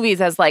 of these movies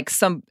as like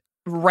some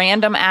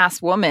random ass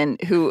woman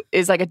who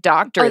is like a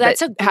doctor that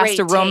has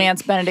to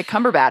romance Benedict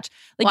Cumberbatch.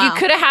 Like you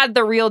could have had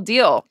the real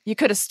deal. You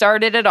could have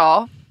started it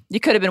all. You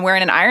could have been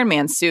wearing an Iron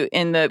Man suit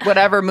in the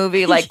whatever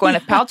movie like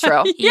Gwyneth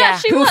Paltrow. Yeah,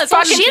 she was.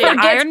 She in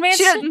the Iron Man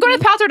suit? Gwyneth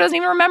Paltrow doesn't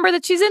even remember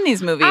that she's in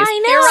these movies. I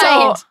know.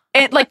 Right. So,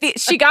 and like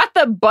she got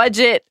the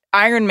budget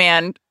Iron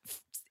Man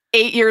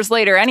 8 years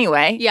later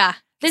anyway. Yeah.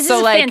 This is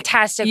a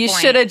fantastic You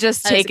point. should have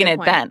just That is a taken good it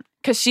point. then.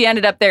 Because she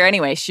ended up there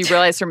anyway. She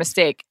realized her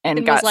mistake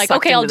and got was like,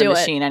 sucked okay, I'll into the do it.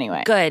 machine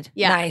anyway. Good.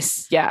 Yeah.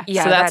 Nice. Yeah.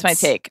 Yeah, So that's my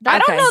take. I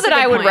don't know that's that a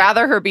good I would point.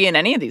 rather her be in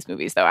any of these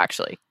movies though,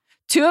 actually.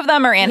 2 of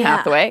them are Anne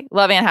Hathaway.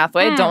 Love Anne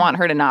Hathaway. Don't want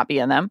her to not be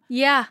in them.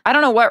 Yeah. I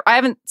don't know I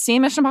haven't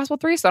seen Mission Impossible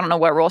 3, so I don't know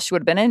what role she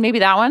would have been in. Maybe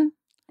that one.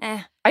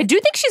 I do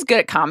think she's good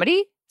at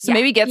comedy. So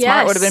maybe Get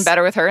Smart would have been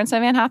better with her instead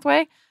of Anne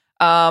Hathaway.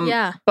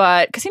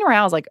 But Casino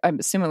Royale is like, I'm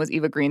assuming it was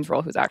Eva Green's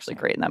role, who's actually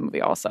great in that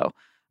movie also.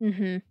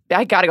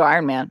 I gotta go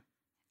Iron Man.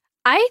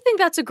 I think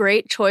that's a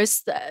great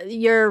choice.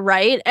 You're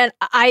right. And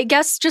I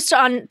guess just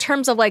on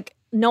terms of like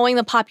knowing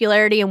the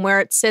popularity and where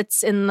it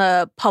sits in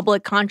the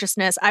public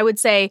consciousness, I would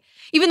say,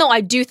 even though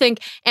I do think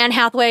Anne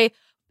Hathaway,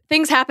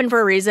 things happen for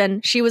a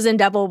reason. She was in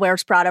Devil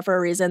Wears Prada for a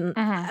reason.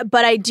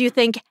 But I do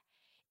think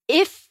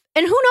and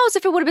who knows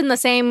if it would have been the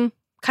same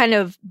kind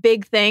of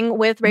big thing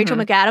with Rachel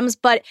McAdams,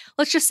 but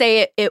let's just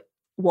say it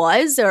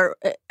was or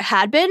it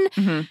had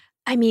been.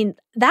 I mean,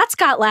 that's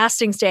got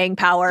lasting staying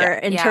power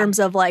in terms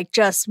of like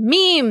just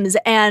memes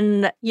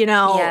and,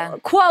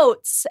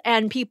 quotes,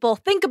 and people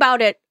think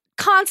about it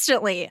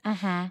constantly.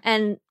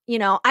 And,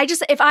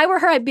 if I were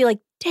her, I'd be like,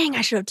 dang,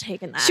 I should have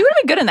taken that. She would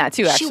have been good in that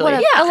too, actually. She would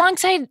have.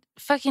 Alongside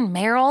fucking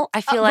Meryl,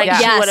 I feel like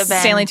she would have been.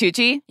 Stanley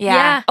Tucci?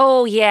 Yeah.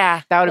 Oh,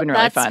 yeah. That would have been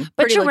really fun.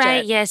 But you're legit.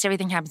 right. Yes,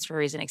 everything happens for a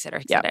reason, et cetera,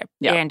 et cetera.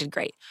 Yeah. It ended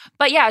great.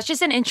 But yeah, it's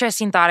just an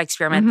interesting thought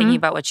experiment thinking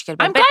about what she could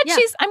have been.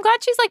 I'm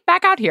glad she's like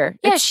back out here.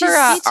 Yeah, it's she's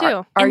for, me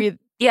too. Are you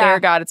there,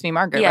 God? It's me,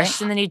 Margaret, Yeah, right?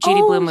 she's in the new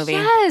Judy Blume movie.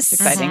 Yes.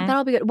 Exciting.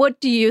 That'll be good. What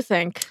do you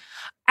think?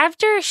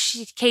 After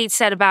Kate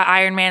said about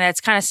Iron Man,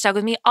 it's kind of stuck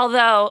with me.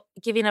 Although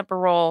giving up a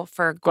role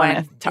for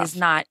Gwen is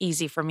not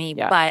easy for me.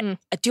 Yeah.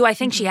 But do I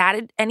think she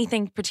added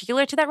anything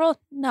particular to that role?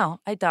 No,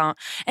 I don't.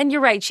 And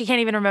you're right. She can't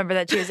even remember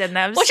that she was in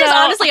them. Which is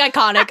honestly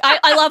iconic.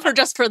 I love her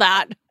just for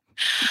that.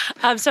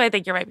 So I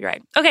think you might be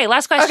right. Okay,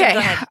 last question. Okay. Go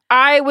ahead.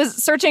 I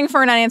was searching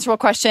for an unanswerable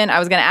question. I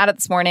was going to add it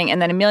this morning,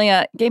 and then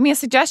Amelia gave me a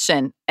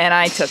suggestion, and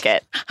I took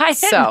it. I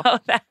didn't know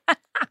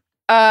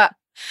that.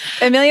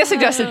 Amelia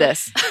suggested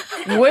this.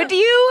 Would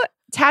you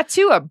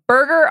tattoo a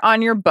burger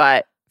on your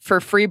butt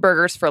for free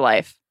burgers for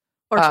life?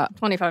 Or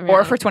 25 years.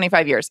 Or for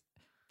 25 years.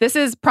 This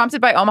is prompted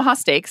by Omaha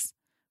Steaks,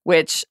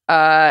 which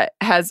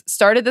has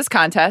started this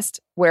contest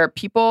where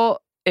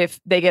people, if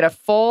they get a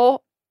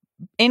full,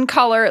 in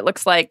color, it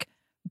looks like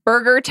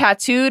burger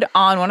tattooed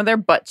on one of their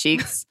butt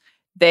cheeks,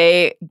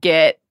 they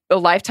get a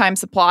lifetime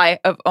supply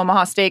of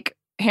Omaha Steak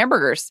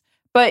hamburgers.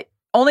 But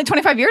only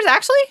 25 years,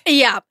 actually?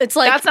 Yeah. It's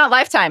like... That's not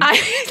lifetime.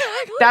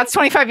 Exactly. That's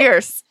 25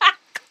 years.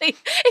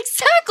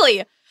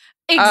 Exactly.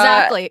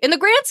 In the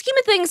grand scheme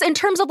of things, in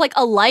terms of like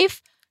a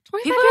life,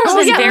 25 People years are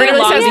is very literally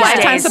long says these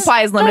lifetime days.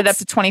 supply is limited up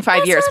to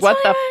 25 years. What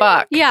the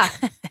fuck? Yeah.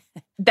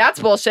 That's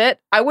bullshit.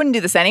 I wouldn't do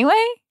this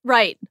anyway.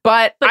 Right.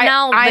 But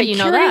now I'm that you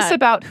know curious that.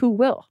 about who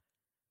will.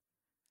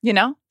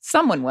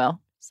 Someone will.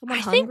 Someone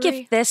I think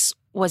hungry. if this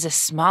was a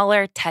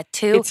smaller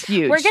tattoo, It's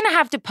huge. we're going to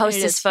have to post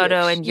It this is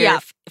photo huge. in your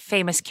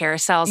famous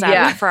carousels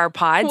out for our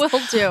pods.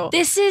 Will do.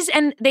 This is,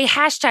 and they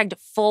hashtagged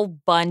full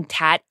bun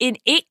tat.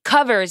 It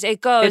goes.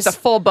 It's a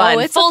full bun. Oh,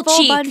 it's full a full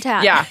cheek. bun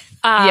tat. Yeah.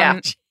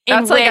 In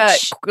That's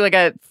which, like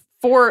a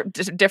 4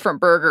 different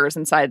burgers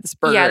inside this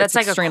burger. yeah, that's It's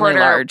like a extremely quarter.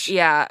 large.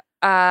 Yeah.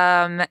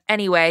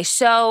 Anyway,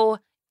 so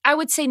I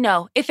would say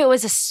no. If it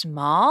was a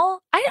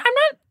small, I'm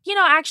not,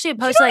 actually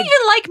opposed to You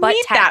don't like even like butt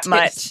meat that tattoos.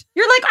 much.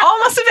 You're like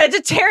almost a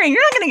vegetarian.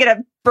 You're not going to get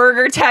a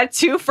burger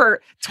tattoo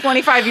for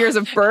 25 years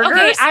of burgers.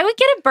 Okay, I would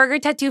get a burger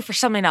tattoo for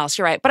something else.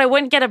 You're right, but I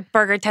wouldn't get a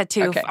burger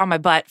tattoo Okay. on my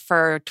butt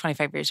for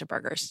 25 years of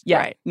burgers. Yeah.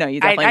 Right. No, you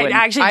definitely I wouldn't.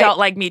 actually don't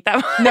like meat that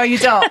much. No, you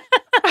don't.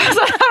 I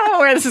don't know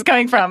where this is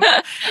coming from.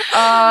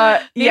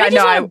 I just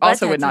I want a butt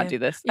also would not tattoo. do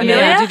this. Yeah.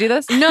 Amelia, would you do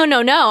this?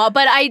 No.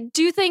 But I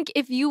do think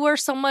if you were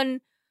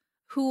someone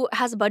who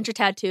has a bunch of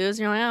tattoos,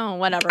 you're like, oh,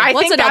 whatever. I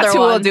What's think another that's who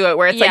one? will do it,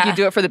 where it's like Yeah. you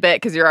do it for the bit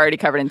because you're already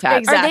covered in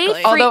tats. Exactly. Are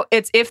they Although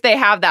it's if they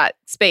have that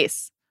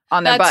space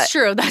on their That's butt.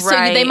 true. That's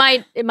Right. it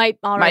might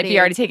already Might be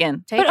already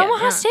taken. take But it,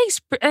 Omaha yeah.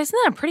 Steaks, isn't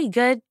that a pretty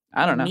good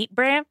I don't know. meat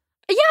brand?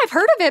 Yeah, I've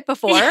heard of it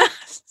before. Yeah.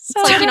 It's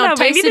like, I don't know,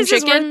 maybe Tyson this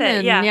is chicken. worth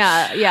it. And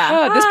Yeah.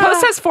 Oh, this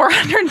post has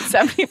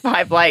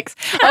 475 likes.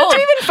 How did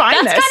you even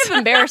find That's this? kind of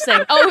embarrassing.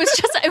 Oh,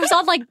 it was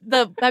on like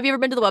have you ever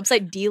been to the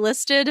website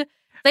Delisted?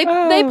 They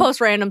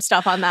post random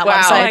stuff on that Wow.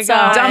 website. Oh my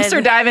God.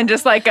 Dumpster diving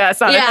just like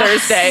us on a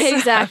Thursday.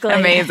 Exactly.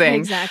 Amazing.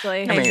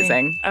 Exactly.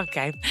 Amazing.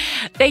 Okay.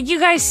 Thank you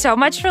guys so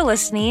much for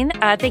listening.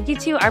 Thank you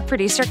to our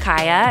producer,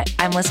 Kaya.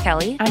 I'm Liz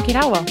Kelly. I'm Kate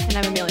Howell. And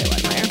I'm Amelia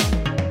Wedmeyer.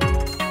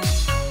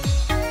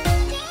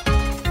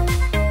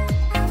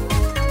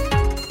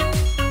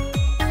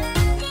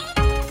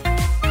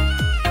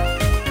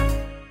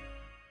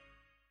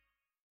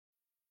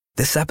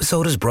 This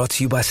episode is brought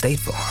to you by State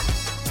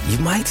Farm. You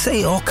might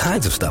say all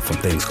kinds of stuff when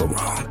things go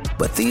wrong,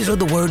 but these are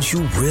the words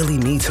you really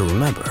need to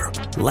remember.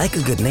 Like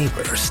a good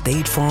neighbor,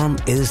 State Farm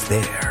is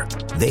there.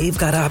 They've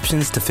got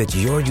options to fit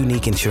your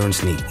unique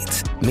insurance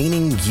needs,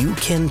 meaning you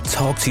can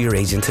talk to your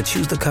agent to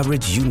choose the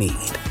coverage you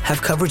need,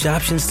 have coverage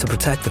options to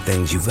protect the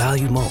things you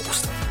value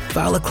most,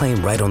 file a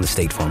claim right on the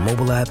State Farm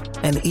mobile app,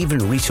 and even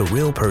reach a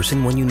real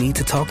person when you need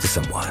to talk to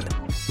someone.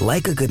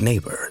 Like a good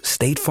neighbor,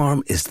 State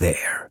Farm is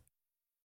there.